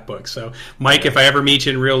get that book. So Mike, if I ever meet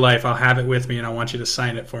you in real life, I'll have it with me and I want you to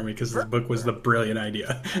sign it for me because the book was the brilliant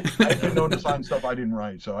idea. I've been known to sign stuff I didn't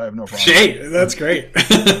write, so I have no problem. Hey, that's great.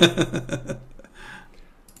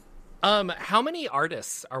 How many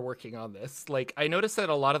artists are working on this? Like, I noticed that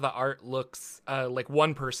a lot of the art looks like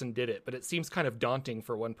one person did it, but it seems kind of daunting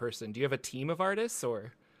for one person. Do you have a team of artists,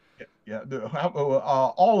 or? Yeah,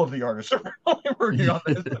 all of the artists are working on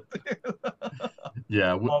this.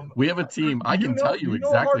 Yeah, we have a team. I can tell you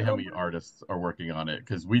exactly how many number? artists are working on it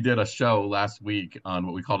because we did a show last week on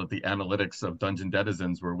what we called it the analytics of Dungeon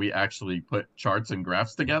Denizens, where we actually put charts and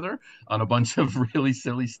graphs together on a bunch of really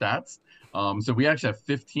silly stats. So we actually have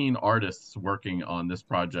 15 artists working on this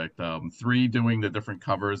project. 3 doing the different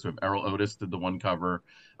covers. We have Errol Otis did the one cover,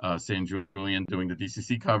 San Julian doing the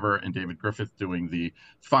DCC cover, and David Griffith doing the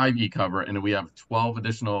 5e cover. And then we have 12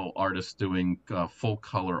 additional artists doing full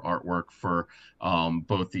color artwork for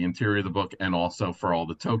both the interior of the book and also for all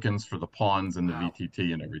the tokens for the pawns and the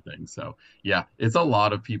VTT and everything. So yeah, it's a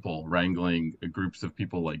lot of people wrangling groups of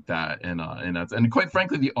people like that, and quite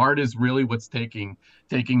frankly, the art is really what's taking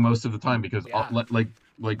most of the time because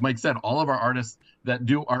like Mike said, all of our artists that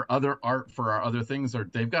do our other art for our other things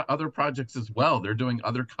they've got other projects as well. They're doing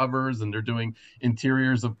other covers and they're doing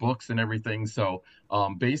interiors of books and everything. So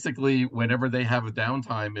basically whenever they have a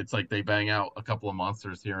downtime, it's like they bang out a couple of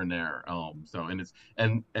monsters here and there.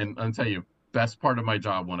 And I'll tell you, best part of my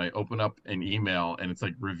job when I open up an email and it's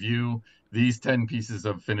like review these 10 pieces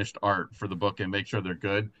of finished art for the book and make sure they're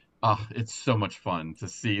good. It's so much fun to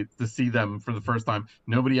see them for the first time.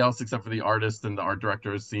 Nobody else except for the artist and the art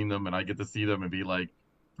director has seen them, and I get to see them and be like,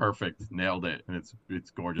 perfect, nailed it, and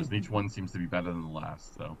it's gorgeous. And each one seems to be better than the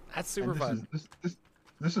last. So That's super fun.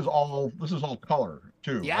 This is all color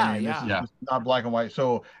too. Yeah, I mean, yeah. This is not black and white.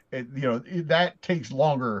 So that takes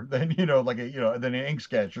longer than than an ink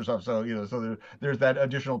sketch or something. So so there's that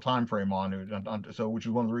additional time frame on it. So which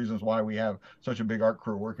is one of the reasons why we have such a big art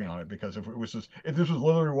crew working on it. Because if this was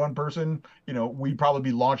literally one person, we'd probably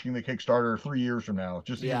be launching the Kickstarter 3 years from now,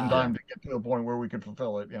 just in time to get to the point where we could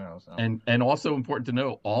fulfill it. So. And also important to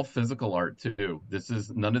know, all physical art too. This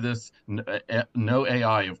is none of this, no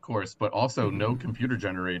AI, of course, but also no computer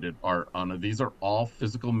generated art on it. These are all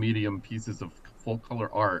physical medium pieces of full color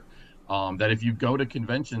art that if you go to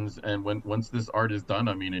conventions and once this art is done,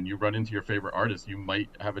 and you run into your favorite artist, you might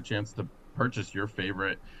have a chance to purchase your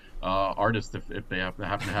favorite artist if they happen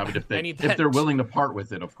to have it, if they're willing to part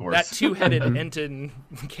with it, of course. That 2-headed Enton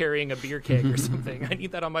carrying a beer keg or something. I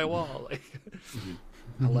need that on my wall.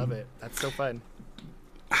 I love it. That's so fun.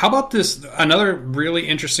 How about this? Another really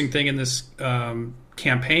interesting thing in this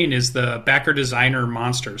campaign is the backer designer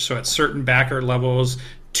monsters. So at certain backer levels,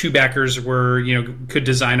 2 backers could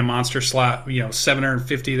design a monster slot.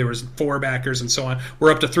 750. There was 4 backers and so on.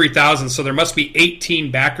 We're up to 3,000. So there must be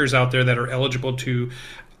 18 backers out there that are eligible to.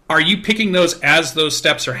 Are you picking those as those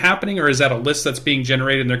steps are happening, or is that a list that's being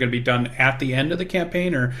generated and they're going to be done at the end of the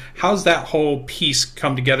campaign, or how's that whole piece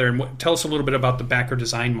come together? And tell us a little bit about the backer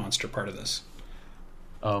design monster part of this.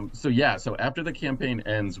 So after the campaign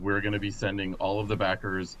ends, we're going to be sending all of the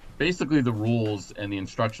backers basically the rules and the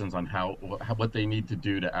instructions on what they need to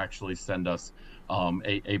do to actually send us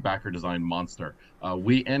a backer design monster.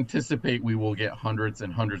 We anticipate we will get hundreds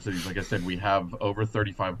and hundreds of these. Like I said, we have over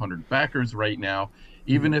 3,500 backers right now.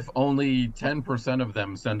 Even if only 10% of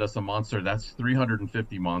them send us a monster, that's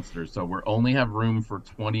 350 monsters. So we only have room for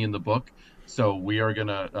 20 in the book. So we are going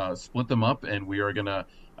to split them up, and we are going to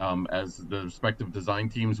as the respective design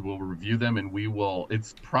teams will review them, and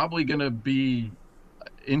it's probably going to be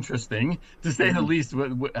interesting, to say the least,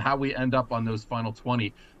 how we end up on those final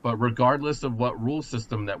 20. But regardless of what rule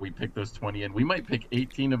system that we pick those 20 in, we might pick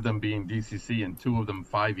 18 of them being DCC and 2 of them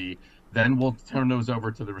 5e. Then we'll turn those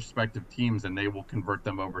over to the respective teams, and they will convert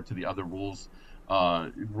them over to the other rules.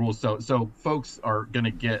 So folks are going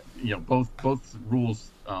to get, both rules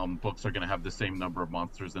books are going to have the same number of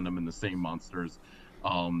monsters in them and the same monsters.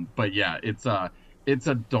 But yeah, it's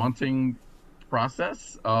a daunting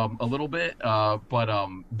process a little bit,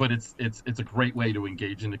 but it's a great way to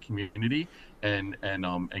engage in the community and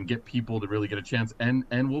get people to really get a chance.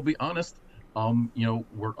 And we'll be honest,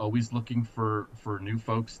 We're always looking for new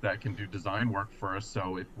folks that can do design work for us.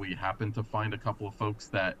 So if we happen to find a couple of folks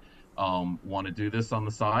that want to do this on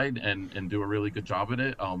the side and do a really good job at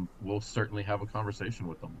it, we'll certainly have a conversation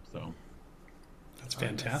with them. So that's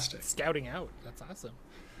fantastic. Scouting out. That's awesome.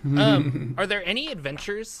 Are there any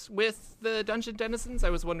adventures with the Dungeon Denizens? I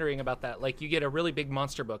was wondering about that. Like, you get a really big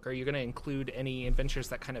monster book. Are you going to include any adventures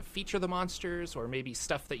that kind of feature the monsters, or maybe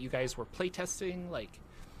stuff that you guys were playtesting? Like,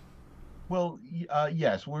 Well,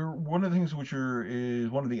 yes, one of the things which is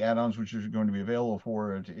one of the add-ons which is going to be available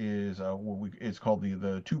for it is it's called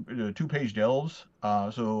the two-page delves.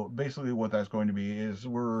 So basically, what that's going to be is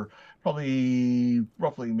we're probably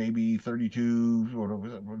roughly maybe 32.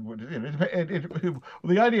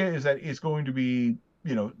 The idea is that it's going to be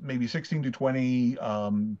maybe 16 to 20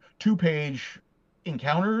 two-page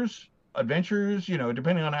encounters, adventures,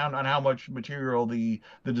 depending on how much material the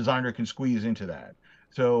designer can squeeze into that.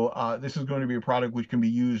 So this is going to be a product which can be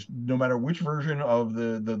used no matter which version of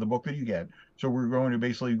the book that you get. So we're going to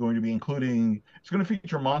be including, it's going to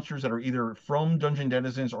feature monsters that are either from Dungeon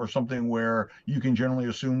Denizens or something where you can generally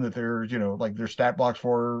assume that there's, like there's stat blocks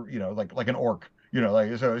for, like an orc.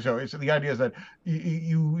 So it's the idea is that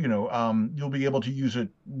you'll be able to use it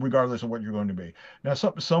regardless of what you're going to be. Now,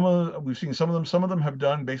 we've seen some of them have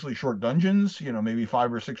done basically short dungeons, maybe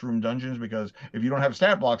 5 or 6 room dungeons, because if you don't have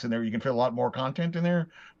stat blocks in there, you can fit a lot more content in there.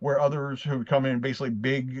 Where others have come in basically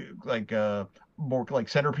big, like more like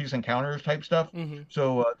centerpiece encounters type stuff. mm-hmm.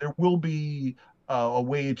 So there will be a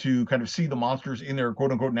way to kind of see the monsters in their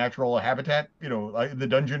quote unquote natural habitat, like the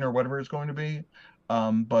dungeon or whatever it's going to be.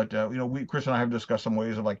 But Chris and I have discussed some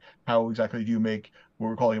ways of like how exactly do you make what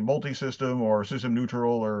we're calling a multi-system or system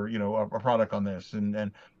neutral or a product on this,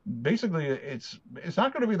 and basically it's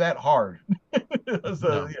not going to be that hard.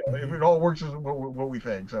 So, if it all works as what we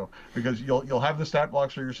think. So because you'll have the stat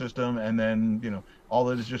blocks for your system, and then all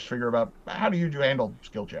that is just figure about how do you handle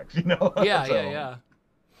skill checks. Yeah, so, yeah.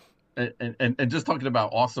 And just talking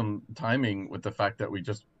about awesome timing with the fact that we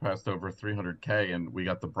just passed over 300K and we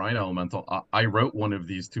got the Brine Elemental. I wrote one of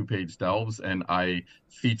these 2-page delves and I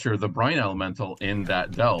feature the Brine Elemental in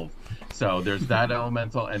that delve. So there's that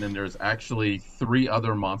elemental, and then there's actually 3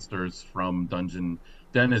 other monsters from Dungeon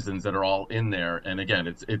Denizens that are all in there. And again,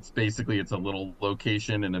 it's basically a little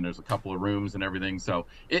location, and then there's a couple of rooms and everything. So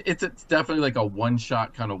it's definitely like a one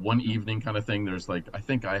shot kind of one evening kind of thing. There's like, I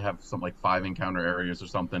think I have some like 5 encounter areas or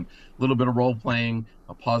something, a little bit of role playing,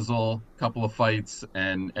 a puzzle, a couple of fights,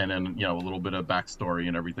 and then a little bit of backstory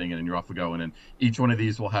and everything, and then you're off to go. And then each one of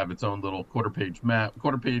these will have its own little quarter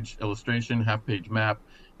page illustration, half page map,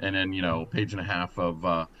 and then page and a half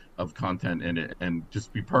of content in it, and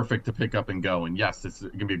just be perfect to pick up and go. And yes, it's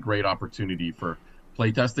gonna be a great opportunity for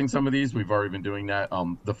playtesting some of these. We've already been doing that.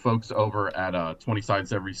 The folks over at 20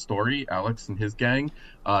 Sides Every Story, Alex and his gang,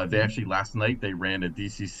 they actually last night they ran a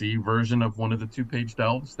DCC version of one of the 2-page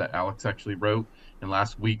delves that Alex actually wrote, and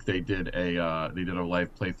last week they did a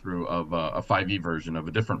live playthrough of a 5e version of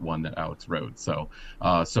a different one that Alex wrote. So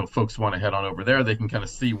folks want to head on over there, they can kind of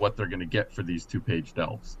see what they're going to get for these 2-page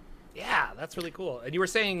delves. Yeah, that's really cool. And you were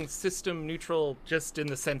saying system neutral just in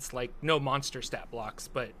the sense like no monster stat blocks,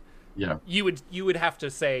 but yeah, you would have to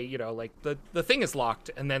say, like the thing is locked,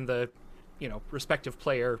 and then the respective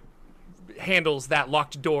player handles that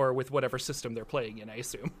locked door with whatever system they're playing in, I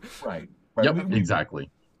assume. Right. Yep, exactly.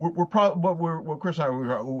 We're probably what Chris and I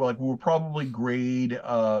were like, we'll probably grade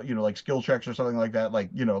like skill checks or something like that, like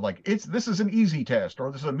like this is an easy test,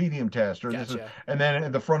 or this is a medium test, or Gotcha. this is, and then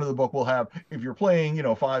at the front of the book we'll have, if you're playing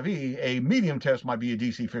 5e, a medium test might be a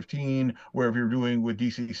DC 15, where if you're doing with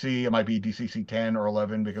DCC it might be DCC 10 or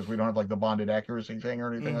 11, because we don't have like the bonded accuracy thing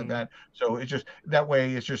or anything like that. So it's just that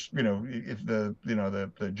way, it's just if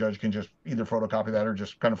the judge can just either photocopy that or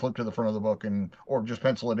just kind of flip to the front of the book or just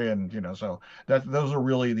pencil it in, so those are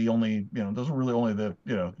really the only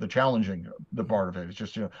the challenging the part of it. It's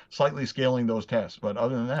just slightly scaling those tests, but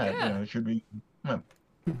other than that, it should be.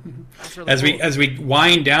 Really as we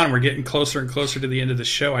wind down, we're getting closer and closer to the end of the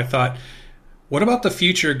show. I thought, what about the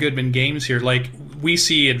future of Goodman Games here? Like, we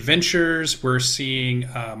see adventures, we're seeing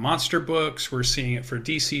monster books, we're seeing it for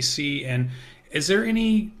DCC, and is there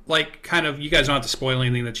any like kind of, you guys don't have to spoil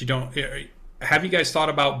anything that you don't. Have you guys thought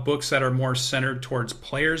about books that are more centered towards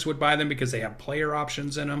players would buy them because they have player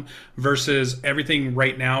options in them, versus everything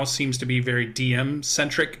right now seems to be very DM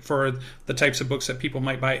centric for the types of books that people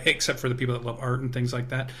might buy, except for the people that love art and things like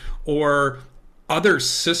that? Or other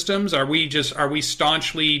systems, are we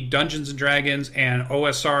staunchly Dungeons and Dragons and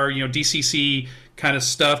OSR, DCC kind of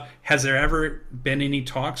stuff. Has there ever been any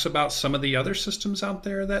talks about some of the other systems out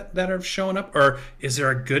there that have shown up? Or is there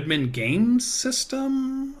a Goodman Games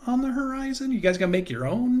system on the horizon? You guys gonna make your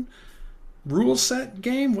own rule set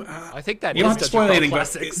game? I think that you don't have to spoil anything,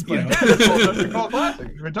 classics, but, Dungeon Classics.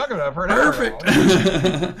 We've been talking about it for an hour perfect.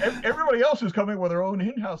 now. Everybody else is coming with their own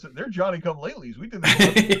in-house. They're Johnny-come-latelys. We did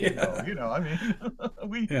this. I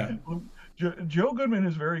mean, Joe Goodman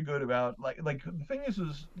is very good about like the thing is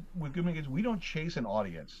with Goodman Games, we don't chase an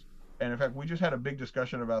audience. And in fact, we just had a big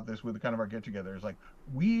discussion about this with kind of our get-togethers. Like,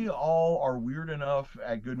 we all are weird enough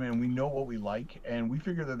at Goodman, and we know what we like, and we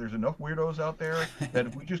figure that there's enough weirdos out there that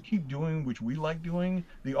if we just keep doing which we like doing,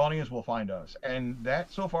 the audience will find us. And that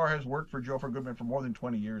so far has worked for Joe for Goodman for more than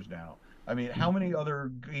 20 years now. I mean, how many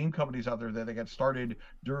other game companies out there that they got started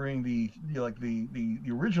during the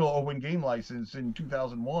original Open Game License in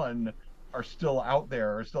 2001 are still out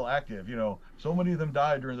there, are still active? So many of them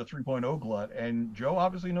died during the 3.0 glut, and Joe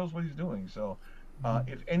obviously knows what he's doing. So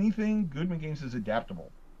if anything, Goodman Games is adaptable,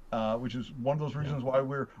 which is one of those reasons why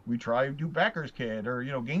we try to do Backers Kit or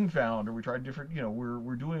Game Found, or we try different,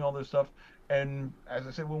 we're doing all this stuff. And as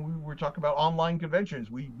I said, when we were talking about online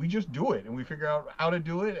conventions, we just do it, and we figure out how to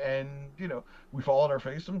do it, and we fall on our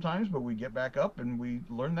face sometimes, but we get back up and we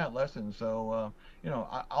learn that lesson. So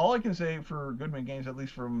all I can say for Goodman Games, at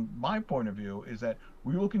least from my point of view, is that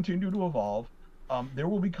we will continue to evolve. There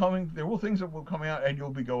will things that will come out, and you'll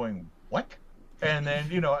be going, what? And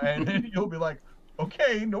then and then you'll be like,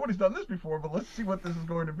 okay, nobody's done this before, but let's see what this is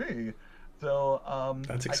going to be. So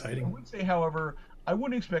that's exciting. I would say, however, I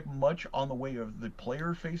wouldn't expect much on the way of the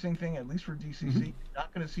player-facing thing, at least for DCC. You're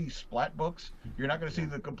not going to see splat books. You're not going to see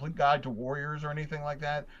the complete guide to warriors or anything like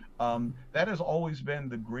that. That has always been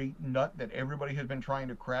the great nut that everybody has been trying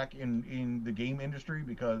to crack in the game industry,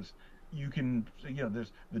 because you can,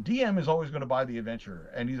 there's the DM is always going to buy the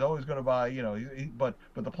adventure, and he's always going to buy, but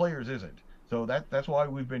the players isn't. So that's why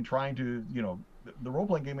we've been trying to, the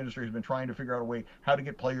role-playing game industry has been trying to figure out a way how to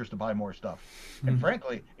get players to buy more stuff. And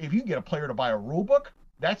frankly, if you can get a player to buy a rule book,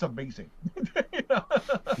 that's amazing.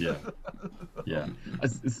 Yeah.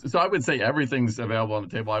 So I would say everything's available on the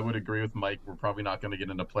table. I would agree with Mike. We're probably not going to get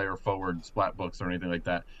into player-forward splat books or anything like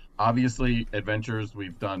that. Obviously, adventures,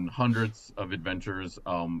 we've done hundreds of adventures.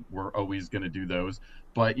 We're always going to do those.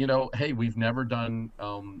 But, hey, we've never done,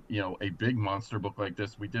 a big monster book like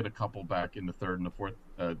this. We did a couple back in the 3rd and the 4th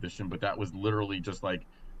edition, but that was literally just like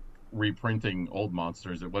reprinting old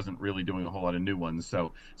monsters. It wasn't really doing a whole lot of new ones.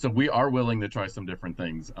 So we are willing to try some different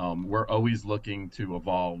things. We're always looking to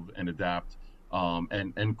evolve and adapt.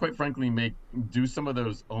 And quite frankly, do some of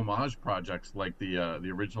those homage projects like the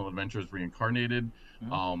original Adventures Reincarnated.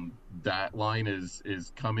 That line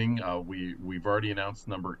is coming. We've already announced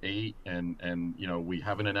number 8, and we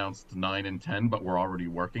haven't announced 9 and 10, but we're already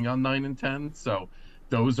working on 9 and 10. So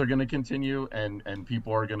those are going to continue, and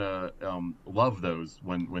people are going to love those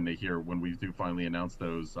when we do finally announce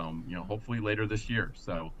those. Hopefully later this year.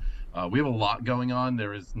 So. We have a lot going on.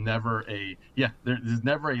 There's never a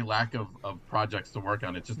lack of projects to work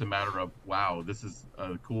on. It's just a matter of, wow, this is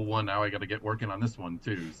a cool one. Now I got to get working on this one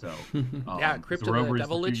too. So Crypt of the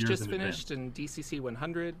Devil Lich just finished, and DCC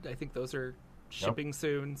 100. I think those are shipping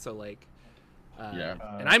soon. So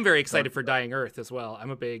and I'm very excited for Dying Earth as well. I'm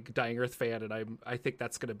a big Dying Earth fan, and I think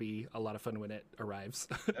that's going to be a lot of fun when it arrives.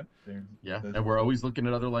 And we're always looking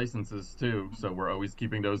at other licenses too. So we're always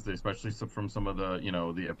keeping those, especially from some of the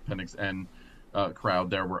the Appendix N crowd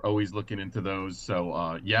there. We're always looking into those.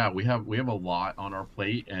 So we have a lot on our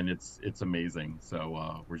plate, and it's amazing.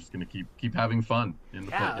 So we're just going to keep having fun in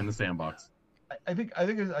the sandbox. I think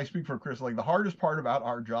I speak for Chris. Like, the hardest part about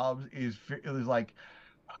our jobs is like,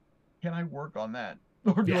 can I work on that?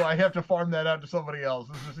 Or do I have to farm that out to somebody else?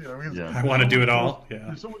 It's just, I want to do it all.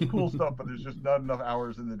 There's so much cool stuff, but there's just not enough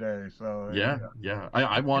hours in the day. So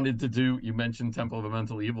I wanted to do, you mentioned Temple of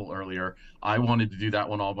Elemental Evil earlier. I wanted to do that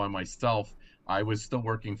one all by myself. I was still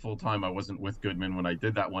working full time. I wasn't with Goodman when I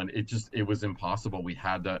did that one. It was impossible. We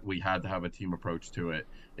had to have a team approach to it.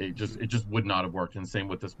 It just would not have worked. And same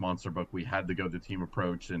with this monster book. We had to go the team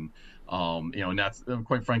approach, and and that's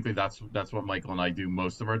quite frankly that's what Michael and I do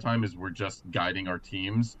most of our time, is we're just guiding our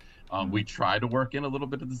teams. We try to work in a little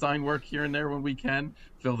bit of design work here and there when we can,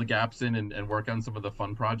 fill the gaps in and work on some of the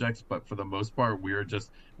fun projects. But for the most part, we're just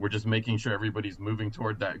making sure everybody's moving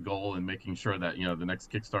toward that goal, and making sure that the next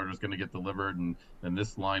Kickstarter is going to get delivered, and then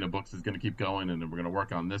this line of books is going to keep going, and then we're going to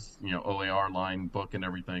work on this OAR line book and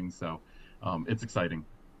everything. So it's exciting.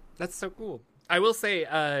 That's so cool. I will say,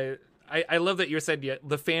 I love that you said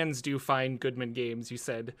the fans do find Goodman Games. You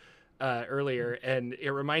said earlier, and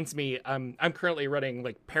it reminds me, I'm currently running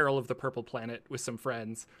like Peril of the Purple Planet with some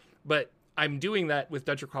friends, but I'm doing that with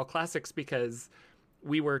Dungeon Crawl Classics because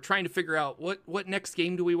we were trying to figure out what next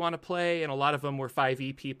game do we want to play, and a lot of them were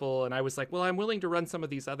 5e people, and I was like, well, I'm willing to run some of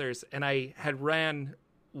these others, and I had ran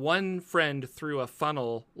one friend through a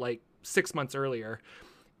funnel like 6 months earlier,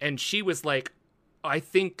 and she was like, I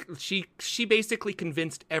think she basically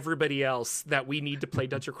convinced everybody else that we need to play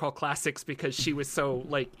Dungeon Crawl Classics because she was so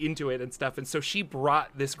like into it and stuff, and so she brought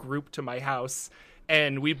this group to my house,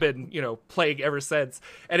 and we've been, playing ever since.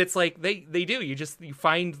 And it's like they do. You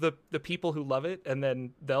find the people who love it, and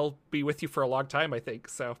then they'll be with you for a long time, I think.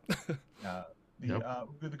 So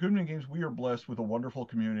The Goodman Games, we are blessed with a wonderful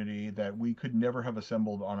community that we could never have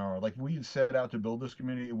assembled on our, like, we had set out to build this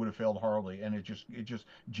community, it would have failed horribly, and it just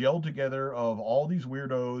gelled together of all these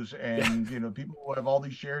weirdos and people who have all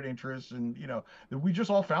these shared interests, and that we just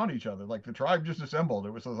all found each other. Like, the tribe just assembled.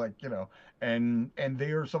 It was like, and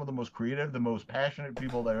they are some of the most creative, the most passionate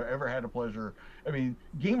people that I've ever had a pleasure. I mean,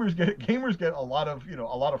 gamers get a lot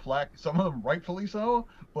of flack, some of them rightfully so,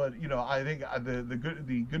 but I think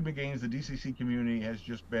the Goodman Games, the DCC community has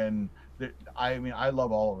just been, I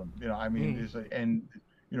love all of them.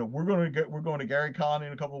 We're going to Gary Con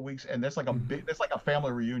in a couple of weeks, and that's like a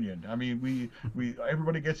family reunion. I mean, we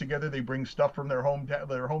everybody gets together, they bring stuff from their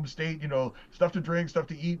home state, stuff to drink, stuff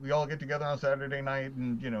to eat. We all get together on Saturday night,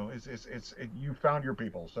 and you found your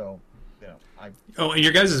people. So and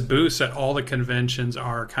your guys' booths at all the conventions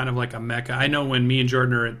are kind of like a mecca. I know when me and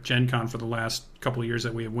Jordan are at Gen Con for the last couple of years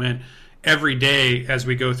that we went, every day as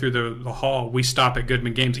we go through the hall, we stop at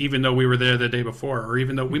Goodman Games, even though we were there the day before, or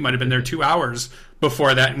even though we might have been there 2 hours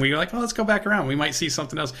before that, and we were like, let's go back around. We might see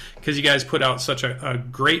something else, because you guys put out such a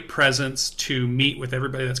great presence to meet with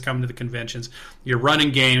everybody that's coming to the conventions. You're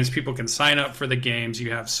running games. People can sign up for the games.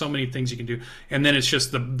 You have so many things you can do. And then it's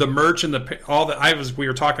just the merch and we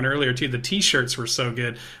were talking earlier too, the t-shirts were so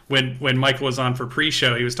good. When Michael was on for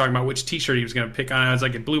pre-show, he was talking about which t-shirt he was going to pick on. I was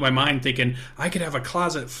like, it blew my mind thinking I could have a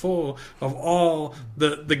closet full of all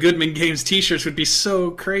the Goodman Games t-shirts. Would be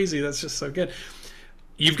so crazy. That's just so good.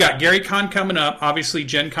 You've got Gary Con coming up. Obviously,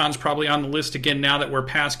 Gen Con's probably on the list again now that we're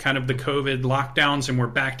past kind of the COVID lockdowns and we're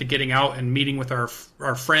back to getting out and meeting with our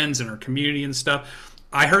friends and our community and stuff.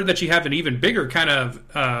 I heard that you have an even bigger kind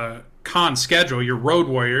of con schedule, your road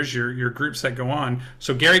warriors, your groups that go on.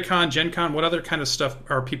 So Gary Con, Gen Con, what other kind of stuff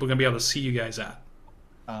are people going to be able to see you guys at?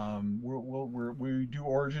 We do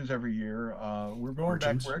Origins every year. We're going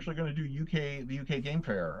back. We're actually going to do the UK Game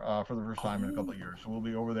Fair for the first time in a couple of years. So we'll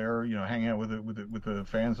be over there, hanging out with the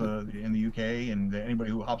fans in the UK and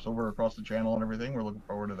anybody who hops over across the channel and everything. We're looking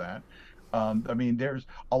forward to that. There's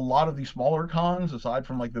a lot of these smaller cons aside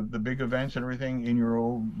from like the big events and everything in your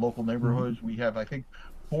own local neighborhoods. Mm-hmm. We have, I think,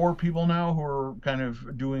 4 people now who are kind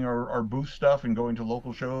of doing our booth stuff and going to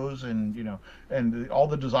local shows, and all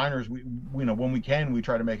the designers, we when we can, we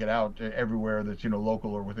try to make it out everywhere that's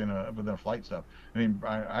local or within a flight stuff. I mean,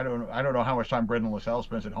 I don't know how much time Brendan LaSalle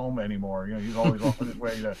spends at home anymore. He's always off on his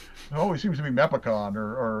way to, it always seems to be Mepicon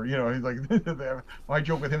or he's like, I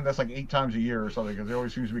joke with him that's like 8 times a year or something, because he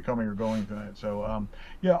always seems to be coming or going to that. So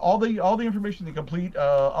all the information, the complete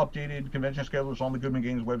updated convention schedule is on the Goodman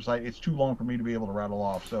Games website. It's too long for me to be able to rattle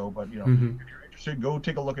off. So, but mm-hmm. If you're interested, go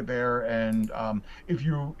take a look at there. And if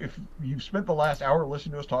you've spent the last hour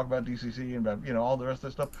listening to us talk about DCC and about all the rest of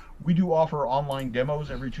this stuff, we do offer online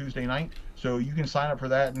demos every Tuesday night. So you can sign up for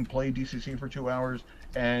that and play DCC for 2 hours.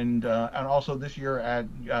 And also this year at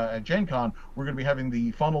Gen Con, we're going to be having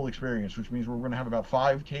the funnel experience, which means we're going to have about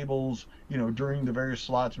 5 tables, during the various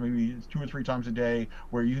slots, maybe 2 or 3 times a day,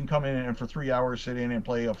 where you can come in and for 3 hours sit in and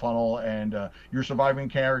play a funnel, and your surviving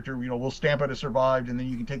character, we'll stamp it as survived, and then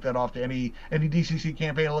you can take that off to any DCC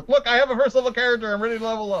campaign and look, I have a first level character, I'm ready to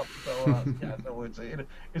level up. So so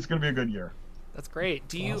it's going to be a good year. That's great.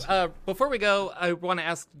 Do you, before we go, I want to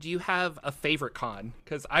ask, do you have a favorite con?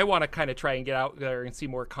 Because I want to kind of try and get out there and see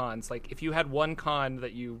more cons. Like, if you had one con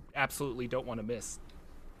that you absolutely don't want to miss.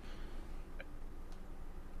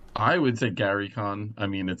 I would say Gary Con. I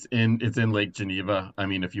mean, it's in Lake Geneva. I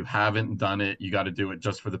mean, if you haven't done it, you got to do it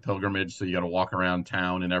just for the pilgrimage. So you got to walk around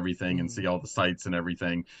town and everything and see all the sights and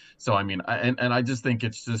everything. So I mean, I just think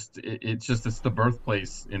it's the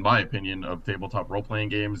birthplace, in my opinion, of tabletop role playing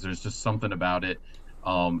games. There's just something about it.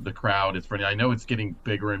 The crowd is friendly. I know it's getting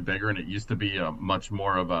bigger and bigger, and it used to be a much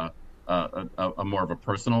more of a more of a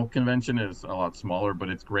personal convention. It's a lot smaller, but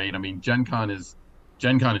it's great. I mean, Gen Con is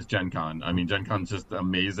Gen Con. I mean, Gen Con's just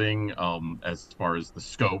amazing as far as the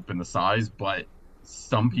scope and the size, but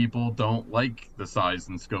some people don't like the size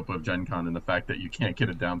and scope of Gen Con and the fact that you can't get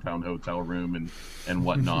a downtown hotel room and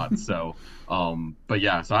whatnot. So, but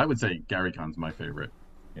yeah, so I would say Gary Con's my favorite.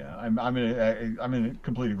 Yeah, I'm in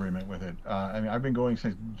complete agreement with it. I mean, I've been going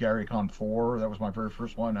since Gary Con 4. That was my very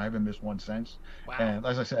first one. I haven't missed one since. Wow. And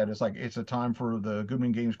as I said, it's like it's a time for the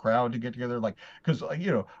Goodman Games crowd to get together. Like, because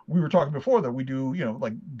we were talking before that we do,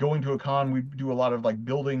 like going to a con, we do a lot of like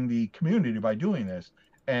building the community by doing this.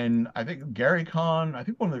 And I think Gary Con, I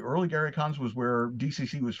think one of the early Gary Cons was where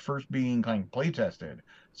DCC was first being kind of play tested.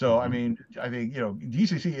 So I Hmm. mean, I think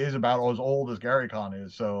DCC is about as old as Gary Con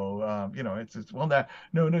is. So it's well that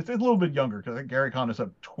no, it's a little bit younger because I think Gary Con is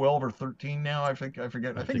up 12 or 13 now. I forget.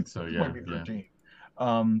 I I think think so. it might Yeah, be yeah. 13.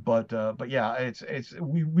 But yeah,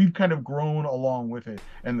 we've kind of grown along with it,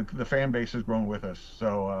 and the fan base has grown with us.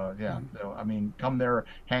 So yeah, so, I mean, come there,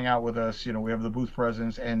 hang out with us. We have the booth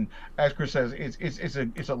presence, and as Chris says,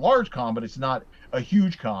 it's a large con, but it's not a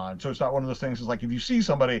huge con. So it's not one of those things. It's like if you see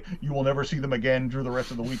somebody, you will never see them again through the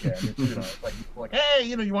rest of the weekend. It's it's like hey,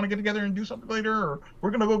 you want to get together and do something later, or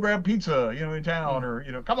we're gonna go grab pizza, in town, or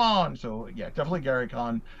come on. So yeah, definitely Gary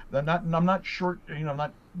Con. I'm not short. I'm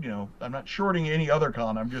not shorting any other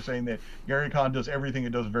con. I'm just saying that Gary Con does everything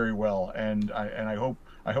it does very well, and I hope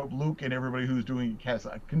Luke and everybody who's doing it has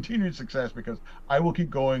a continued success because I will keep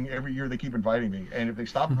going every year. They keep inviting me, and if they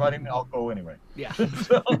stop inviting me, I'll go anyway. Yeah.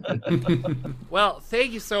 So, Well,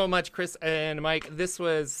 thank you so much, Chris and Mike. This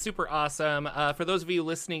was super awesome. For those of you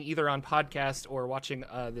listening either on podcast or watching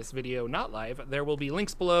this video not live, there will be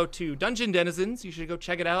links below to Dungeon Denizens. You should go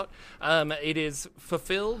check it out. It is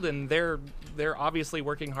fulfilled, and they're obviously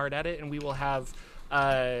working hard at it, and we will have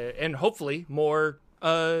and hopefully more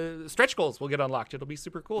stretch goals will get unlocked. It'll be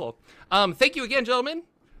super cool. Thank you again, gentlemen.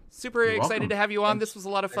 Super You're excited welcome. to have you on. This was a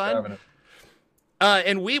lot of thanks for having fun. us.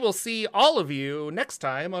 And we will see all of you next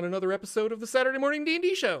time on another episode of the Saturday Morning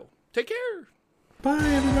D&D Show. Take care. Bye,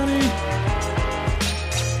 everybody.